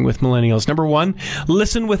talking with millennials. Number one,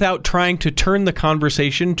 listen without trying to turn the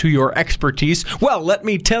conversation to your expertise. Well, let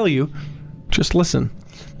me tell you, just listen.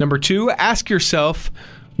 Number two, ask yourself,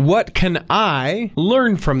 what can I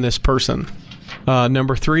learn from this person?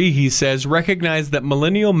 Number three, he says, recognize that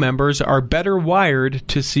millennial members are better wired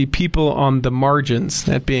to see people on the margins.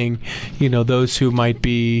 That being, those who might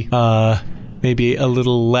be maybe a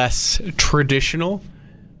little less traditional,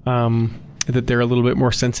 that they're a little bit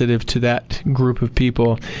more sensitive to that group of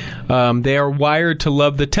people. They are wired to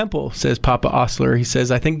love the temple, says Papa Osler. He says,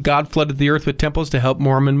 I think God flooded the earth with temples to help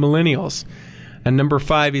Mormon millennials. And number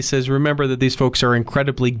five, he says, remember that these folks are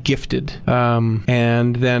incredibly gifted.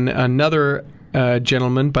 And then another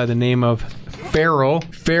gentleman by the name of Farrell.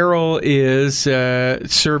 Farrell is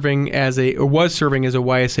serving as a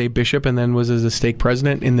YSA bishop and then was as a stake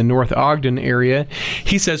president in the North Ogden area.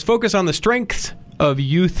 He says, focus on the strengths of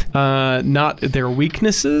youth, not their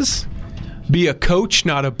weaknesses. Be a coach,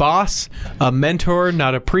 not a boss, a mentor,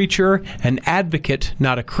 not a preacher, an advocate,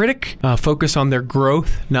 not a critic. Focus on their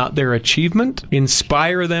growth, not their achievement.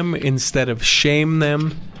 Inspire them instead of shame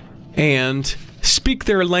them. And speak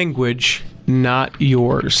their language, not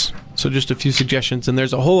yours. So just a few suggestions, and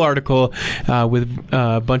there's a whole article with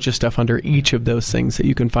a bunch of stuff under each of those things that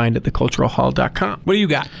you can find at theculturalhall.com. What do you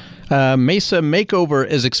got? Mesa Makeover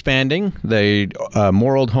is expanding.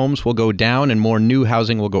 More old homes will go down and more new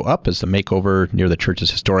housing will go up as the makeover near the church's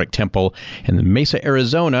historic temple in Mesa,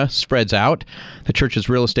 Arizona spreads out. The church's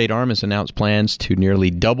real estate arm has announced plans to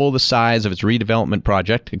nearly double the size of its redevelopment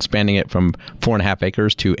project, expanding it from 4.5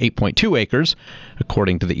 acres to 8.2 acres,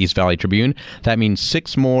 according to the East Valley Tribune. That means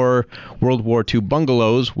 6 more World War II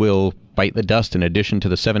bungalows will bite the dust in addition to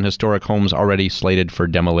the 7 historic homes already slated for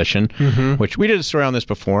demolition, which we did a story on this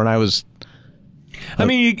before, and I was...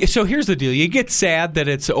 so here's the deal. You get sad that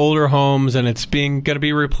it's older homes and it's going to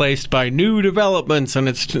be replaced by new developments and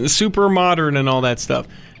it's super modern and all that stuff.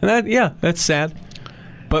 And that's sad.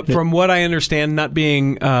 But from what I understand, not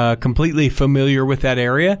being completely familiar with that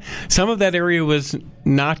area, some of that area was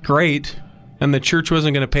not great. And the church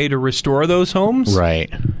wasn't going to pay to restore those homes.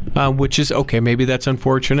 Right. Which is, okay, maybe that's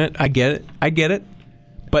unfortunate. I get it.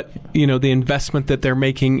 But, the investment that they're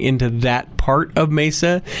making into that part of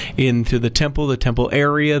Mesa, into the temple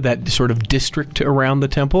area, that sort of district around the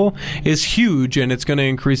temple, is huge, and it's going to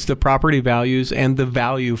increase the property values and the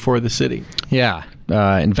value for the city. Yeah.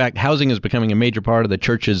 In fact, housing is becoming a major part of the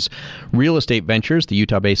church's real estate ventures. The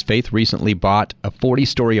Utah-based Faith recently bought a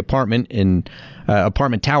 40-story apartment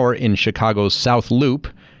tower in Chicago's South Loop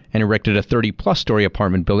and erected a 30-plus story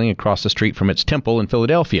apartment building across the street from its temple in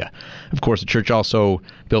Philadelphia. Of course, the church also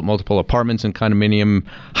built multiple apartments and condominium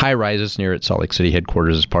high-rises near its Salt Lake City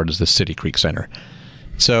headquarters as part of the City Creek Center.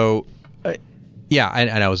 So...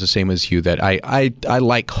 and I was the same as you, that I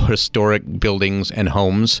like historic buildings and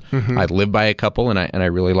homes. I live by a couple, and I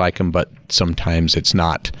really like them, but sometimes it's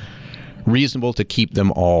not reasonable to keep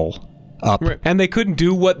them all up. Right. And they couldn't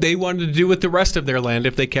do what they wanted to do with the rest of their land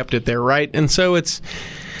if they kept it there, right? And so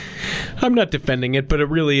I'm not defending it, but it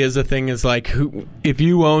really is a thing, is like, if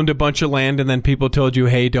you owned a bunch of land and then people told you,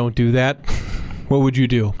 hey, don't do that... What would you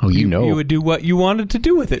do? Oh, you know. You would do what you wanted to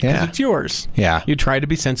do with it because it's yours. Yeah. You try to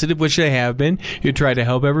be sensitive, which they have been. You try to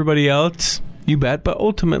help everybody else. You bet. But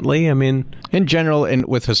ultimately, in general, and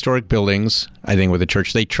with historic buildings, I think with the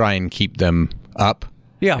church, they try and keep them up.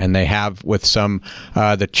 Yeah. And they have with some,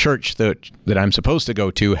 the church that I'm supposed to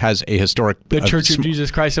go to has a historic... The Church of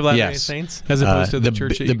Jesus Christ of Latter-day Saints? As opposed to the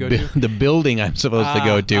church that you go to? The building I'm supposed to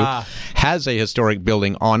go to has a historic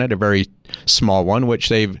building on it, a very small one, which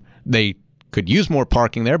they could use more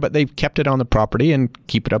parking there, but they've kept it on the property and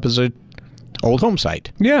keep it up as a old home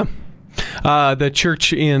site. Yeah. The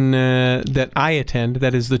church in that I attend,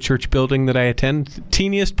 that is the church building that I attend,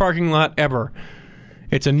 teeniest parking lot ever.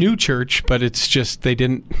 It's a new church, but it's just they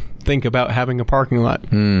didn't think about having a parking lot.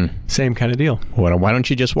 Same kind of deal. Why don't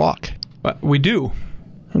you just walk? We do.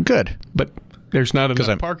 Good. But there's not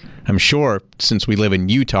enough parking. I'm sure, since we live in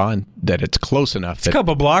Utah, and that it's close enough. It's a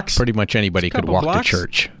couple blocks. Pretty much anybody could walk to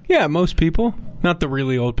church. Yeah, most people. Not the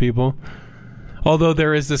really old people. Although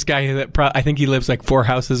there is this guy that I think he lives like 4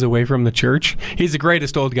 houses away from the church. He's the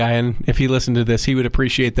greatest old guy, and if he listened to this, he would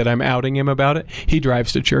appreciate that I'm outing him about it. He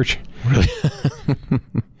drives to church. Really?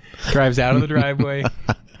 Drives out of the driveway,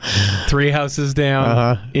 3 houses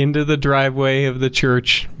down, into the driveway of the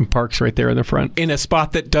church, and parks right there in the front, in a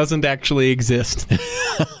spot that doesn't actually exist.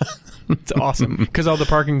 It's awesome, because all the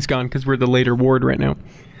parking's gone, because we're the later ward right now.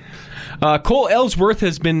 Cole Ellsworth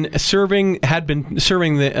had been serving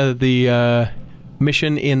the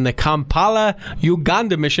mission in the Kampala,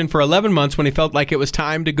 Uganda mission for 11 months when he felt like it was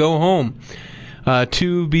time to go home.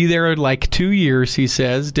 To be there like 2 years, he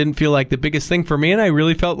says, didn't feel like the biggest thing for me, and I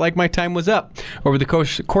really felt like my time was up. Over the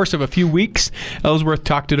course of a few weeks, Ellsworth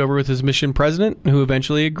talked it over with his mission president, who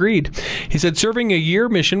eventually agreed. He said, serving a year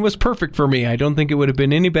mission was perfect for me. I don't think it would have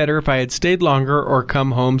been any better if I had stayed longer or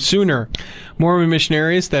come home sooner. Mormon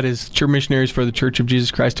missionaries, that is, missionaries for the Church of Jesus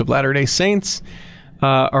Christ of Latter-day Saints,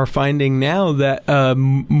 are finding now that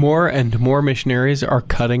more and more missionaries are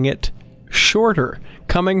cutting it shorter,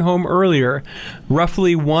 coming home earlier.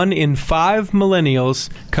 Roughly 1 in 5 millennials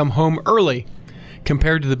come home early.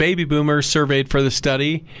 Compared to the baby boomers surveyed for the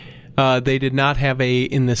study, they did not have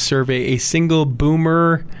in this survey a single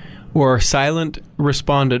boomer or silent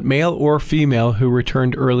respondent, male or female, who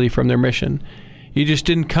returned early from their mission. You just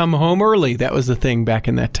didn't come home early. That was the thing back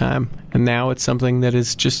in that time. And now it's something that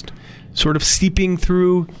is just sort of seeping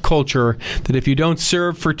through culture, that if you don't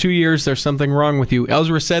serve for 2 years, there's something wrong with you.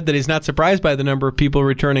 Ellsworth said that he's not surprised by the number of people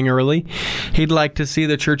returning early. He'd like to see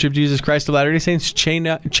the Church of Jesus Christ of Latter-day Saints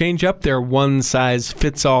change up their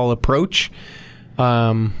one-size-fits-all approach.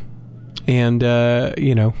 And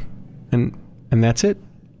that's it.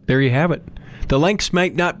 There you have it. The lengths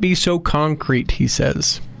might not be so concrete, he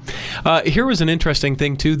says. Here was an interesting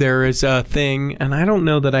thing, too. There is a thing, and I don't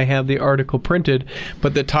know that I have the article printed,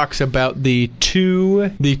 but that talks about the two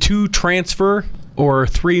transfer or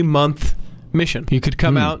 3-month mission. You could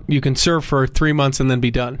come out, you can serve for 3 months and then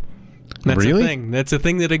be done. That's really? a thing. That's a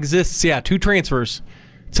thing that exists. Yeah, 2 transfers.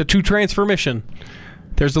 It's a 2-transfer mission.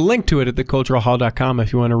 There's a link to it at theculturalhall.com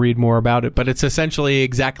if you want to read more about it, but it's essentially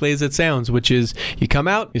exactly as it sounds, which is you come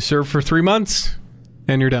out, you serve for 3 months,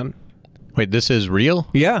 and you're done. Wait, this is real?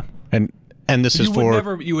 Yeah. And this is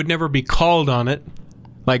you would never be called on it.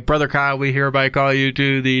 Like, Brother Kyle, we hereby call you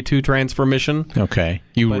to the 2-transfer mission. Okay.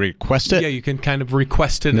 You request it? Yeah, you can kind of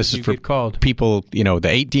request it and this is you for get called. People, the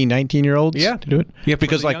 18, 19-year-olds to do it? Yeah,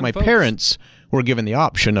 because like my parents were given the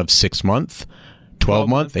option of 6-month,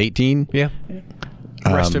 12-month, 18. Yeah.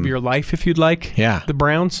 Rest of your life, if you'd like. Yeah. The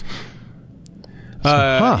Browns.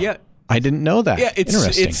 Yeah. I didn't know that. Yeah,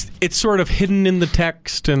 it's sort of hidden in the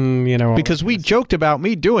text, and because we joked about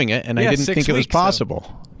me doing it, and I didn't think it was possible.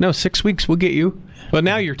 So. No, 6 weeks will get you. But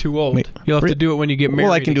now you're too old. You'll have to do it when you get married.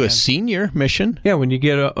 Well, I can do a senior mission. Yeah, when you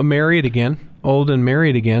get married again, old and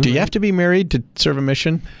married again. Do you have to be married to serve a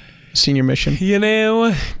mission? Senior mission?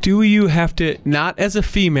 Do you have to? Not as a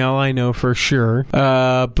female, I know for sure.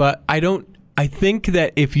 But I don't. I think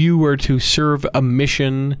that if you were to serve a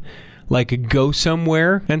mission, like go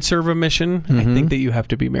somewhere and serve a mission, I think that you have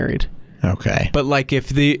to be married. Okay. But like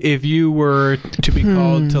if you were to be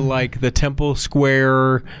called to like the Temple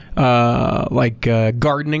Square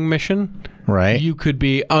gardening mission, right? You could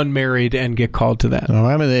be unmarried and get called to that. Oh,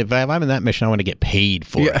 if I'm in that mission, I want to get paid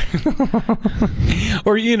for it.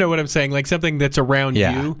 Or you know what I'm saying, like something that's around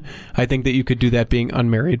you. I think that you could do that being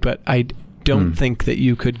unmarried, but I don't think that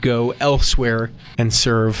you could go elsewhere and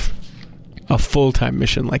serve a full-time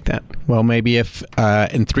mission like that. Well, maybe if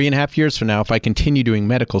in 3.5 years from now, if I continue doing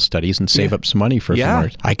medical studies and save up some money for some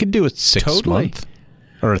I could do a 6-month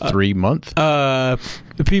or a 3-month.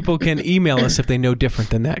 People can email us if they know different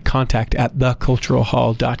than that. Contact at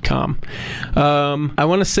theculturalhall.com. I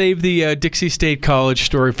want to save the Dixie State College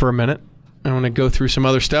story for a minute. I want to go through some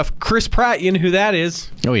other stuff. Chris Pratt, you know who that is?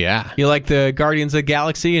 Oh, yeah. You like the Guardians of the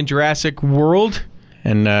Galaxy and Jurassic World?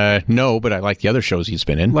 And no, but I like the other shows he's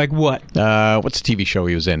been in. Like what? What's the TV show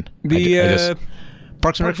he was in?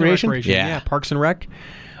 Parks and Recreation? Yeah, Parks and Rec.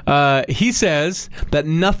 He says that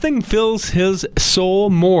nothing fills his soul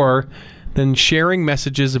more than sharing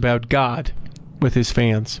messages about God with his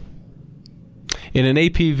fans. In an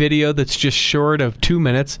AP video that's just short of 2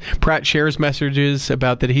 minutes, Pratt shares messages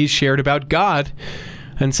that he's shared about God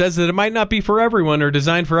and says that it might not be for everyone or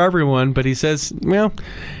designed for everyone, but he says, well,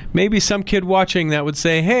 maybe some kid watching that would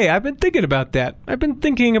say, hey, I've been thinking about that. I've been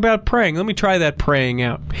thinking about praying. Let me try that praying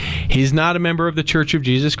out. He's not a member of the Church of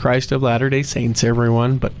Jesus Christ of Latter-day Saints,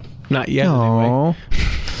 everyone, but not yet anyway.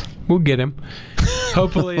 We'll get him.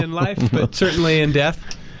 Hopefully in life, but certainly in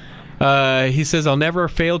death. He says, I'll never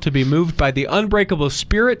fail to be moved by the unbreakable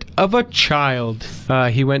spirit of a child.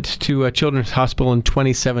 He went to a children's hospital in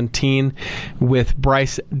 2017 with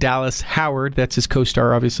Bryce Dallas Howard. That's his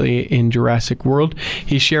co-star, obviously, in Jurassic World.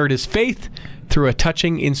 He shared his faith through a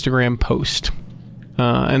touching Instagram post.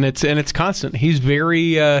 And it's constant. He's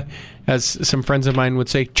very, as some friends of mine would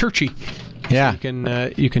say, churchy. Yeah.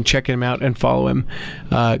 So you can check him out and follow him,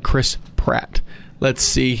 Chris Pratt. Let's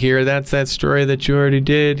see here. That's that story that you already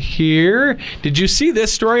did here. Did you see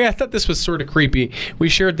this story? I thought this was sort of creepy. We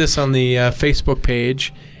shared this on the Facebook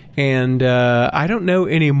page, and I don't know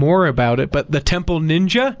any more about it, but the Temple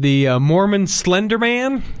Ninja, the Mormon Slender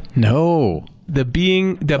Man. No. The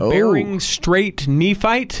Bering Strait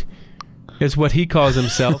Nephite is what he calls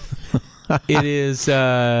himself. It's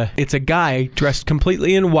a guy dressed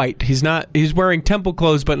completely in white. He's wearing temple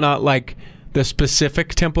clothes, but not like the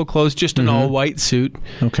specific temple clothes, just an all-white suit.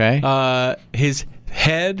 Okay. His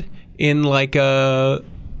head in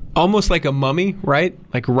almost like a mummy, right?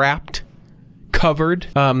 Like wrapped, covered,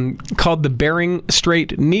 called the Bering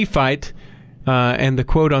Strait Nephite. And the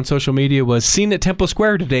quote on social media was, "Seen at Temple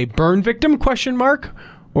Square today, burn victim, ?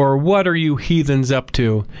 Or what are you heathens up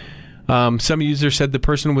to?" Some users said the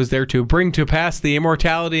person was there to bring to pass the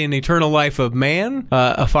immortality and eternal life of man.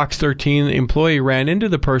 A Fox 13 employee ran into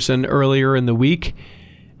the person earlier in the week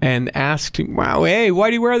and asked, "Wow, hey, why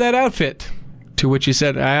do you wear that outfit?" To which he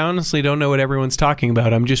said, "I honestly don't know what everyone's talking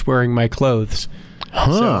about. I'm just wearing my clothes."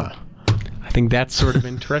 So, I think that's sort of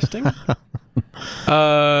interesting.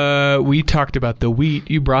 We talked about the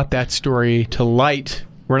wheat. You brought that story to light.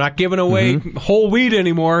 We're not giving away whole wheat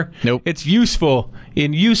anymore. Nope. It's useful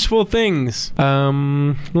in useful things.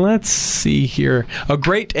 Let's see here. A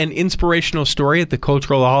great and inspirational story at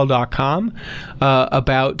theculturalhall.com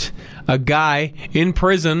about a guy in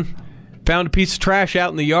prison found a piece of trash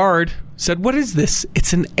out in the yard, said, "What is this?"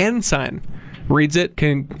 "It's an ensign." Reads it,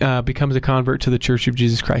 becomes a convert to the Church of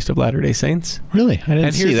Jesus Christ of Latter-day Saints. Really? I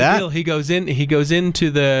didn't see that. The deal. He goes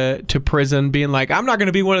into prison being like, "I'm not going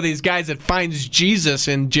to be one of these guys that finds Jesus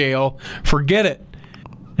in jail. Forget it."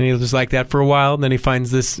 And he was like that for a while. And then he finds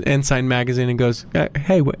this Ensign magazine and goes,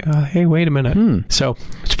 hey, wait a minute. So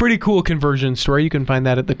it's a pretty cool conversion story. You can find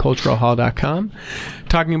that at theculturalhall.com.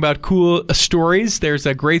 Talking about cool stories, there's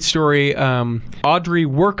a great story. Audrey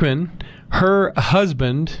Workman, her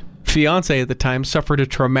husband, fiance at the time, suffered a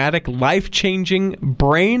traumatic, life-changing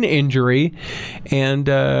brain injury,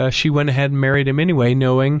 and she went ahead and married him anyway,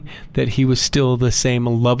 knowing that he was still the same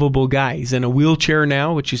lovable guy. He's in a wheelchair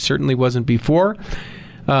now, which he certainly wasn't before.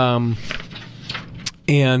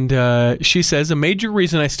 And she says, a major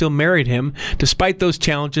reason I still married him, despite those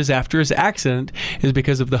challenges after his accident, is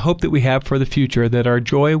because of the hope that we have for the future, that our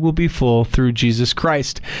joy will be full through Jesus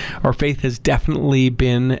Christ. Our faith has definitely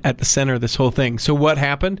been at the center of this whole thing. So what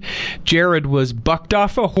happened? Jared was bucked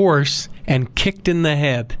off a horse and kicked in the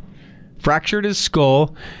head, fractured his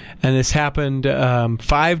skull, and this happened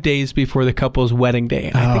 5 days before the couple's wedding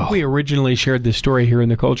day. I think we originally shared this story here in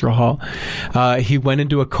the Cultural Hall. He went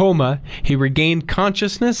into a coma. He regained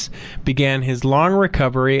consciousness, began his long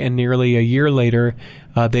recovery, and nearly a year later,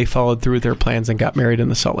 they followed through with their plans and got married in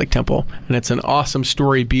the Salt Lake Temple. And it's an awesome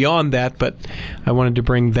story beyond that, but I wanted to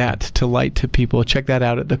bring that to light to people. Check that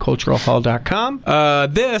out at theculturalhall.com.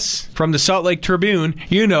 This, from the Salt Lake Tribune,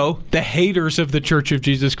 the haters of the Church of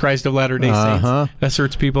Jesus Christ of Latter-day Saints.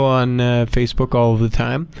 Asserts people on Facebook all of the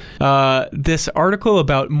time. This article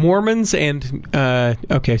about Mormons and...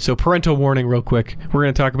 so parental warning real quick. We're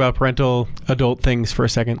going to talk about parental adult things for a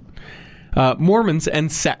second. Mormons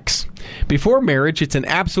and sex. Before marriage, it's an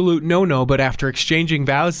absolute no-no, but after exchanging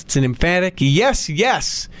vows, it's an emphatic yes,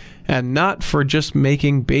 yes, and not for just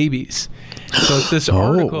making babies. So it's this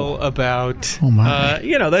article about,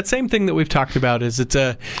 that same thing that we've talked about is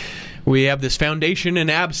we have this foundation in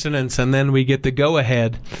abstinence, and then we get the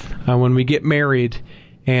go-ahead when we get married.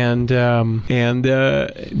 And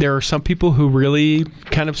there are some people who really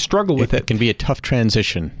kind of struggle with it. It can be a tough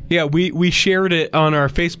transition. Yeah, we shared it on our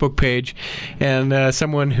Facebook page, and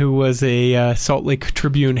someone who was a Salt Lake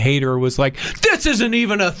Tribune hater was like, "This isn't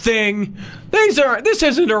even a thing. This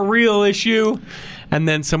isn't a real issue." And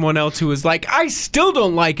then someone else who was like, "I still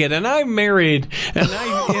don't like it, and I'm married." And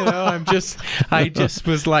I just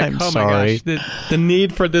was like, "Oh my gosh, the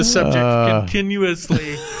need for this subject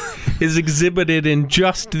continuously is exhibited in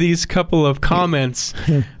just these couple of comments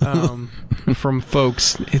from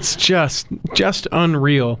folks. It's just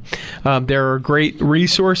unreal." There are great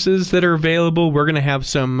resources that are available. We're going to have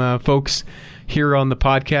some folks here on the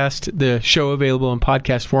podcast, the show available in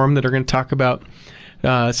podcast form, that are going to talk about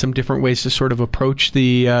some different ways to sort of approach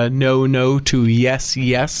the no to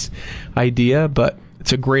yes idea. But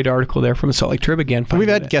It's a great article there from the Salt Lake Trib again. We've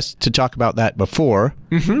had guests to talk about that before,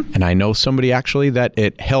 and I know somebody actually that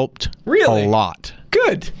it helped a lot.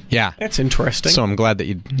 Good. Yeah. That's interesting. So I'm glad that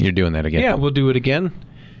you're doing that again. Yeah, we'll do it again.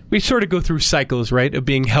 We sort of go through cycles, right, of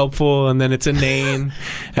being helpful, and then it's inane,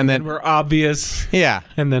 and then we're obvious. Yeah.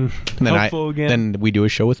 And then helpful again. Then we do a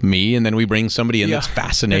show with me, and then we bring somebody in that's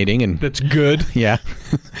fascinating. and that's good. Yeah.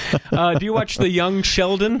 Do you watch The Young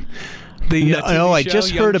Sheldon? No, I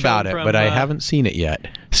just heard about it, but I haven't seen it yet.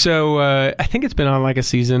 So I think it's been on like a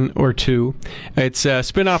season or two. It's a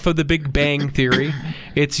spinoff of The Big Bang Theory.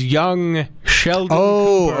 It's young Sheldon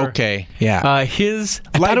Cooper. Okay. Yeah. His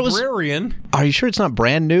librarian. Are you sure it's not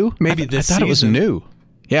brand new? Maybe this I thought season. It was new.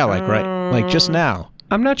 Yeah, like just now.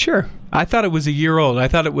 I'm not sure. I thought it was a year old. I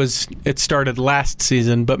thought it started last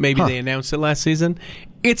season, but maybe they announced it last season.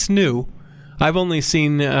 It's new. I've only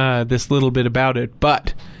seen this little bit about it,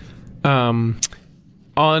 but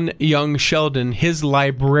on Young Sheldon, his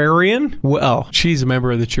librarian, well, she's a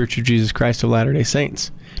member of the Church of Jesus Christ of Latter-day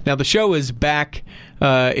Saints. Now, the show is back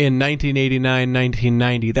in 1989,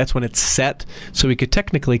 1990. That's when it's set, so we could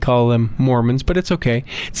technically call them Mormons, but it's okay.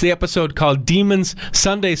 It's the episode called Demons,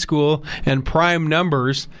 Sunday School, and Prime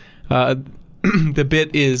Numbers. The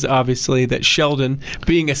bit is obviously that Sheldon,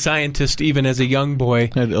 being a scientist even as a young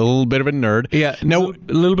boy, a little bit of a nerd. Yeah, no,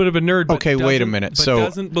 a little bit of a nerd. But okay, wait a minute. But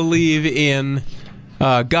doesn't believe in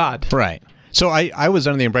God. Right. So I was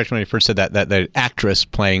under the impression when you first said that the actress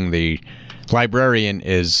playing the librarian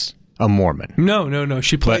is a Mormon. No.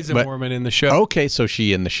 She plays a Mormon in the show. Okay, so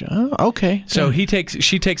she in the show. Oh, okay. So she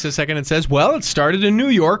takes a second and says, well, it started in New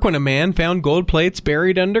York when a man found gold plates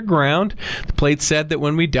buried underground. The plate said that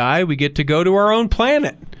when we die, we get to go to our own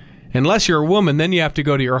planet. Unless you're a woman, then you have to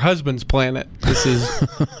go to your husband's planet. This is...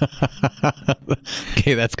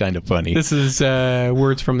 Okay, that's kind of funny. This is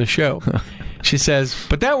words from the show. She says,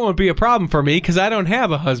 but that won't be a problem for me because I don't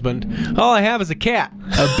have a husband. All I have is a cat.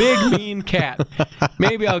 A big, mean cat.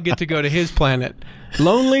 Maybe I'll get to go to his planet.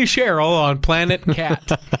 Lonely Cheryl on Planet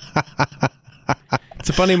Cat. It's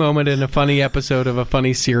a funny moment in a funny episode of a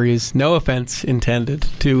funny series. No offense intended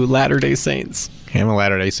to Latter-day Saints. I'm a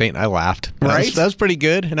Latter-day Saint. I laughed. Right? That was pretty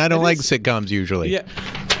good, and I don't like sitcoms usually. Yeah,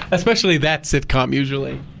 especially that sitcom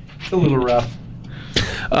usually. It's a little rough.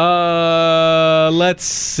 Let's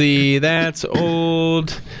see. That's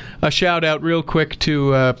old. A shout out real quick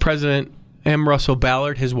to President M. Russell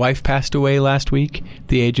Ballard. His wife passed away last week at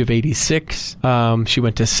the age of 86. She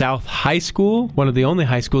went to South High School, one of the only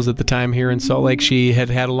high schools at the time here in Salt Lake. She had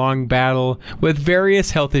had a long battle with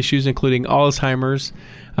various health issues, including Alzheimer's,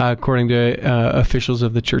 according to officials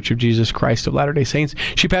of the Church of Jesus Christ of Latter-day Saints.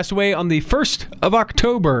 She passed away on the 1st of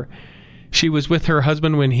October. She was with her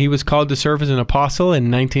husband when he was called to serve as an apostle in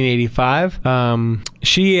 1985.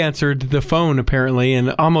 She answered the phone, apparently,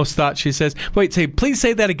 and almost thought, she says, please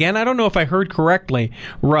say that again. I don't know if I heard correctly.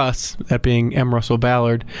 Russ, that being M. Russell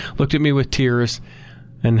Ballard, looked at me with tears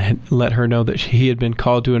and let her know that he had been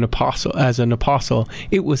called to an apostle.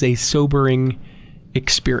 It was a sobering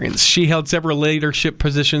experience. She held several leadership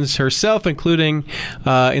positions herself, including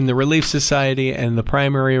in the Relief Society and the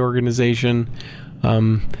primary organization.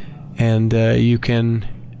 And you can,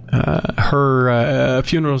 her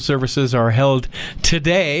funeral services are held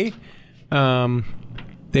today.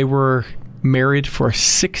 They were married for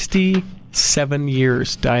 67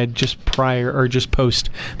 years, died just post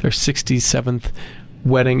their 67th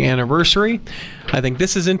wedding anniversary. I think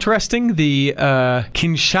this is interesting. The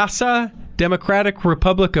Kinshasa Democratic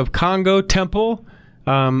Republic of Congo Temple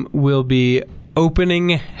will be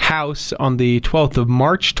opening house on the 12th of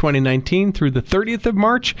March 2019 through the 30th of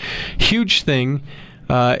March. Huge thing.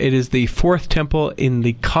 It is the fourth temple in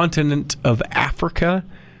the continent of Africa,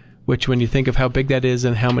 which when you think of how big that is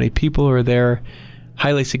and how many people are there,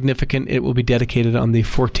 highly significant. It will be dedicated on the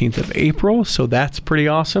 14th of April, so that's pretty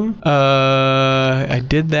awesome. I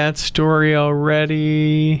did that story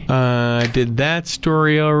already.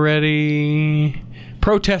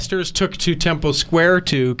 Protesters took to Temple Square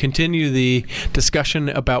to continue the discussion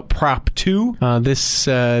about Prop 2. This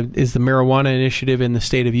is the marijuana initiative in the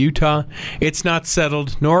state of Utah. It's not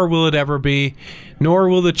settled, nor will it ever be, nor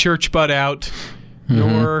will the church butt out,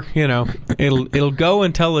 nor, it'll go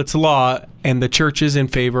until it's law, and the church is in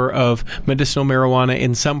favor of medicinal marijuana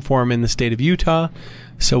in some form in the state of Utah.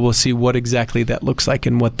 So we'll see what exactly that looks like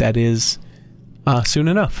and what that is. Soon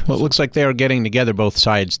enough. Well, it looks like they are getting together, both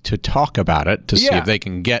sides, to talk about it, to see if they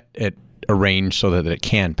can get it arranged so that it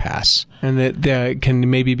can pass. And that can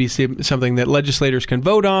maybe be something that legislators can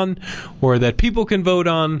vote on, or that people can vote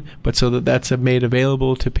on, but so that that's made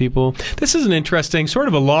available to people. This is an interesting, sort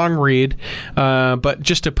of a long read, but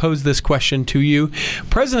just to pose this question to you,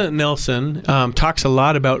 President Nelson talks a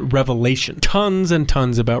lot about revelation, tons and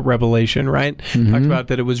tons about revelation, right? Mm-hmm. Talked about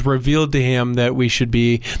that it was revealed to him that we should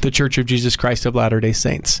be the Church of Jesus Christ of Latter-day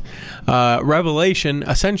Saints. Revelation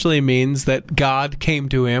essentially means that God came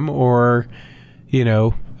to him, or,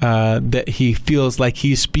 that he feels like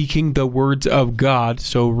he's speaking the words of God,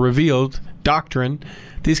 so revealed, doctrine,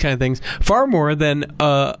 these kind of things, far more than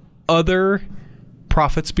other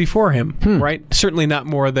prophets before him, right? Certainly not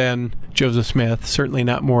more than Joseph Smith, certainly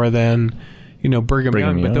not more than, Brigham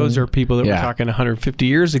Young, but those are people that we're talking 150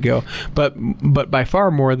 years ago, but by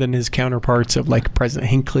far more than his counterparts of like President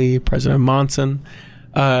Hinckley, President Monson.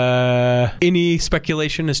 Any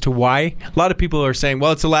speculation as to why? A lot of people are saying,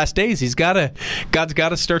 well, it's the last days. God's got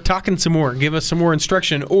to start talking some more, give us some more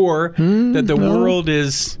instruction, or that the world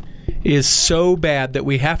is so bad that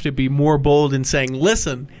we have to be more bold in saying,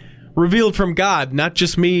 listen, revealed from God, not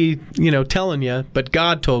just me, telling you, but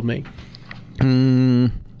God told me.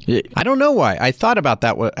 I don't know why. I thought about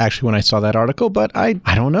that actually when I saw that article, but I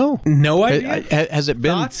don't know. No idea. Has it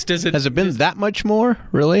been? Thoughts? Has it been that much more?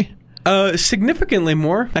 Really? Significantly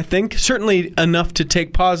more, I think. Certainly enough to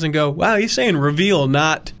take pause and go, wow, he's saying reveal,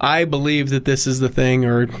 not I believe that this is the thing,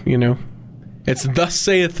 or, it's thus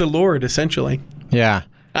saith the Lord, essentially. Yeah.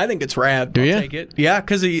 I think it's rad. Do you? Take it. Yeah,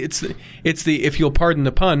 because it's the, if you'll pardon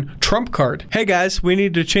the pun, trump card. Hey, guys, we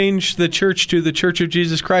need to change the church to the Church of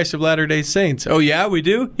Jesus Christ of Latter-day Saints. Oh, yeah, we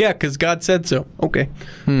do? Yeah, because God said so. Okay.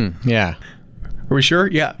 Yeah. Are we sure?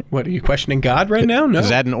 Yeah. What, are you questioning God right now? No. Is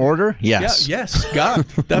that an order? Yes. Yeah, yes, God.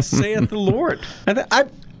 Thus saith the Lord.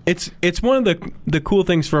 It's one of the cool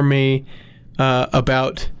things for me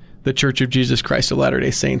about the Church of Jesus Christ of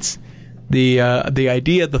Latter-day Saints. The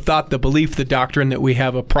idea, the thought, the belief, the doctrine that we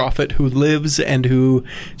have a prophet who lives and who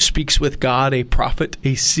speaks with God, a prophet,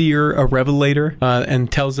 a seer, a revelator,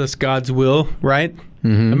 and tells us God's will, right?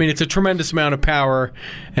 Mm-hmm. I mean, it's a tremendous amount of power,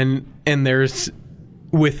 and there's...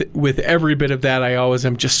 With every bit of that, I always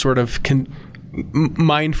am just sort of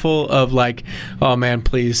mindful of like, oh man,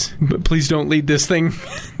 please don't lead this thing.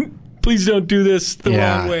 Please don't do this the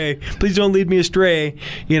wrong way. Please don't lead me astray.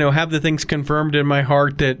 Have the things confirmed in my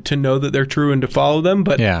heart to know that they're true and to follow them.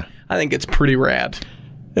 But I think it's pretty rad.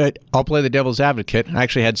 I'll play the devil's advocate. I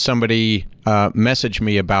actually had somebody message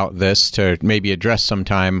me about this to maybe address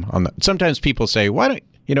sometime on the. Sometimes people say, why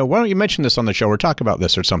don't you mention this on the show or talk about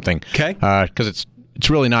this or something? Okay. Because it's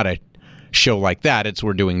really not a show like that.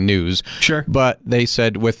 We're doing news. Sure. But they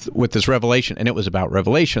said with this revelation, and it was about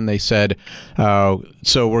revelation, they said,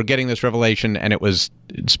 so we're getting this revelation, and it was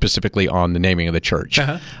specifically on the naming of the church.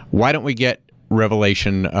 Uh-huh. Why don't we get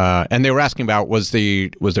revelation? And they were asking about was the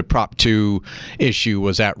Prop 2 issue,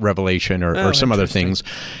 was that revelation or some other things?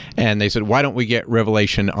 And they said, why don't we get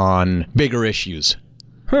revelation on bigger issues,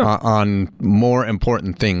 on more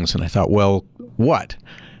important things? And I thought, well, what?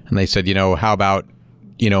 And they said, how about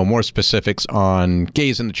more specifics on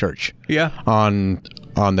gays in the church. Yeah. On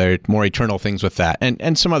the more eternal things with that.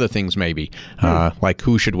 And some other things maybe. Like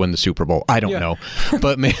who should win the Super Bowl. I don't know.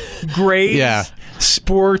 But Gray's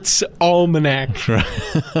Sports Almanac.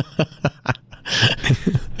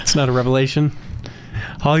 It's not a revelation.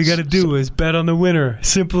 All you got to do is bet on the winner.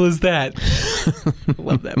 Simple as that.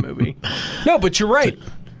 Love that movie. No, but you're right.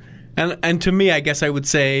 And to me, I guess I would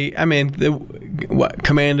say, I mean,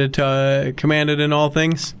 commanded in all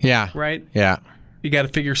things. Yeah. Right? Yeah. You got to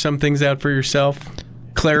figure some things out for yourself.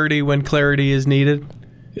 Clarity when clarity is needed.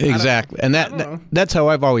 Exactly. And that's how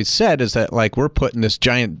I've always said, is that like we're putting this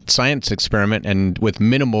giant science experiment and with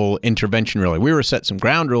minimal intervention, really. We were set some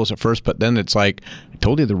ground rules at first, but then it's like, I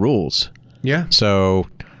told you the rules. Yeah. So,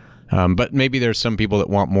 but maybe there's some people that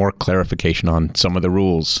want more clarification on some of the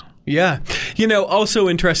rules. Yeah. Also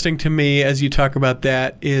interesting to me as you talk about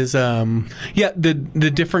that is,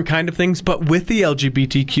 the different kind of things, but with the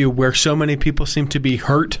LGBTQ, where so many people seem to be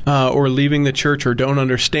hurt or leaving the church or don't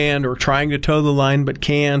understand or trying to toe the line but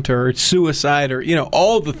can't, or suicide, or,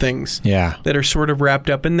 all the things that are sort of wrapped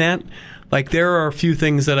up in that. Like, there are a few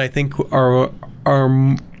things that I think are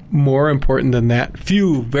more important than that.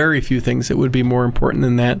 Very few things that would be more important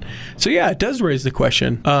than that. So, yeah, it does raise the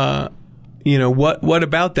question. What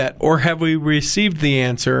about that? Or have we received the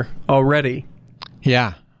answer already?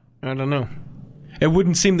 Yeah. I don't know. It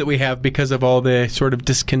wouldn't seem that we have, because of all the sort of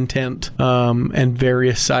discontent and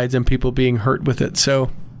various sides and people being hurt with it. So,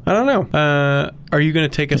 I don't know. Are you going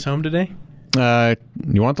to take us home today?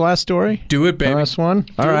 You want the last story? Do it, baby. The last one?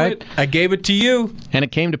 All Do right. it. I gave it to you. And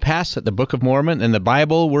it came to pass that the Book of Mormon and the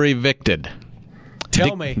Bible were evicted.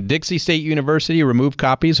 Tell me. Dixie State University removed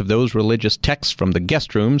copies of those religious texts from the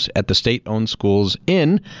guest rooms at the state-owned school's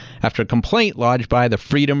inn after a complaint lodged by the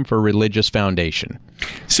Freedom for Religious Foundation.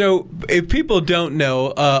 So, if people don't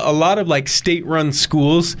know, a lot of like state-run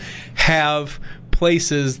schools have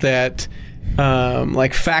places that,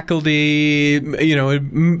 like faculty,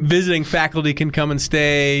 visiting faculty can come and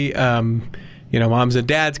stay. Moms and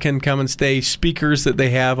dads can come and stay. Speakers that they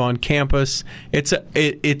have on campus.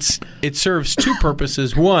 It serves two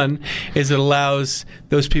purposes. One is it allows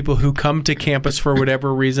those people who come to campus for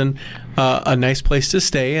whatever reason a nice place to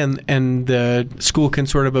stay, and the school can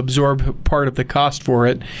sort of absorb part of the cost for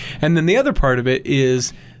it. And then the other part of it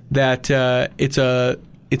is that it's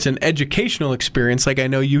an educational experience. Like I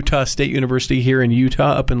know Utah State University here in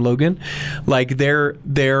Utah, up in Logan, like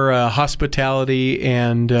their hospitality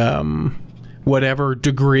and whatever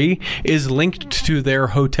degree is linked to their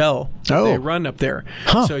hotel that they run up there.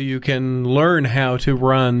 So you can learn how to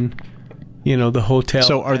run, the hotel.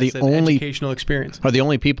 So are the only educational experience? Are the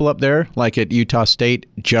only people up there, like at Utah State,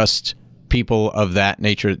 just people of that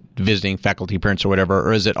nature, visiting faculty, parents, or whatever,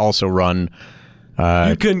 or is it also run?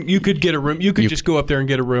 You could get a room. You could just go up there and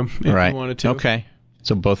get a room if you wanted to. Okay,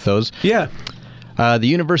 so both those. Yeah. The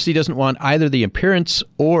university doesn't want either the appearance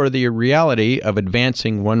or the reality of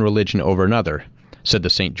advancing one religion over another, said the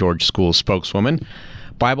St. George School spokeswoman.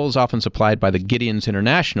 Bibles often supplied by the Gideons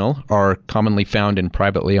International are commonly found in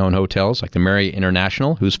privately owned hotels like the Marriott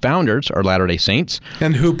International, whose founders are Latter-day Saints.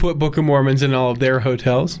 And who put Book of Mormons in all of their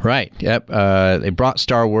hotels. Right, yep. They brought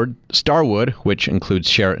Starwood, which includes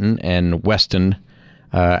Sheraton and Westin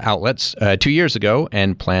outlets, 2 years ago,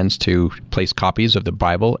 and plans to place copies of the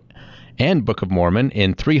Bible and Book of Mormon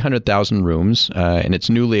in 300,000 rooms in its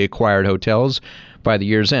newly acquired hotels by the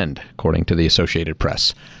year's end, according to the Associated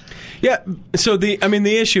Press. Yeah, so the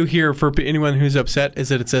issue here for anyone who's upset is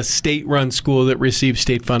that it's a state-run school that receives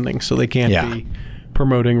state funding, so they can't be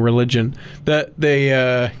promoting religion.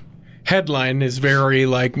 The headline is very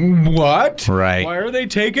like, what? Right. Why are they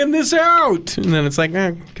taking this out? And then it's like,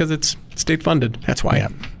 because it's state-funded. That's why.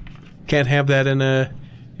 Can't have that in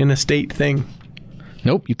a state thing.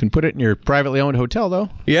 Nope, you can put it in your privately owned hotel, though.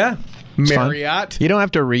 Yeah. It's Marriott. fun. You don't have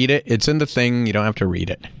to read it. It's in the thing. You don't have to read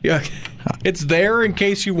it. Yeah. It's there in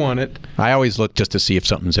case you want it. I always look just to see if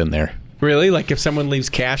something's in there. Really? Like if someone leaves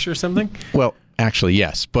cash or something? Well, actually,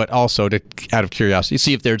 yes. But also, out of curiosity,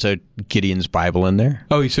 see if there's a Gideon's Bible in there.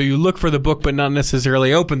 Oh, so you look for the book but not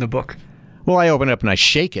necessarily open the book. Well, I open it up and I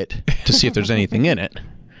shake it to see if there's anything in it.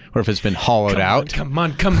 Or if it's been hollowed out. Come on.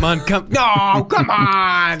 No, come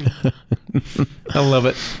on. I love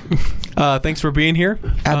it. Thanks for being here.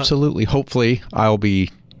 Absolutely. Hopefully, I'll be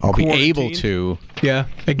able to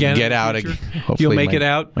again get out again. You'll make it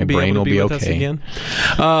out. My brain will be with us okay. Again.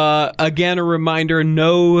 Again, a reminder,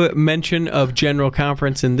 no mention of General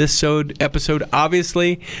Conference in this episode.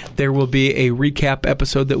 Obviously, there will be a recap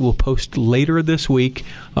episode that we'll post later this week.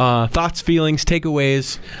 Thoughts, feelings,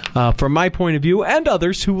 takeaways from my point of view and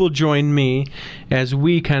others who will join me as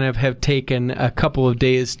we kind of have taken a couple of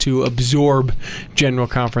days to absorb General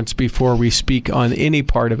Conference before we speak on any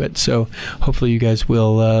part of it. So hopefully you guys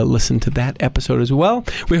will listen to that episode as well.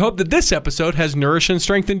 We hope that this episode has nourished and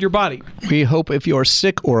strengthened your body. We hope if you're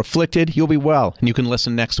sick or afflicted, you'll be well, and you can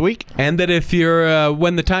listen next week. And that if you're,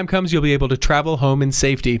 when the time comes, you'll be able to travel home in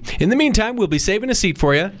safety. In the meantime, we'll be saving a seat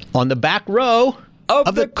for you on the back row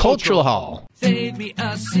of the Cultural Hall. Save me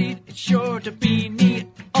a seat, it's sure to be neat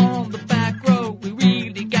on the back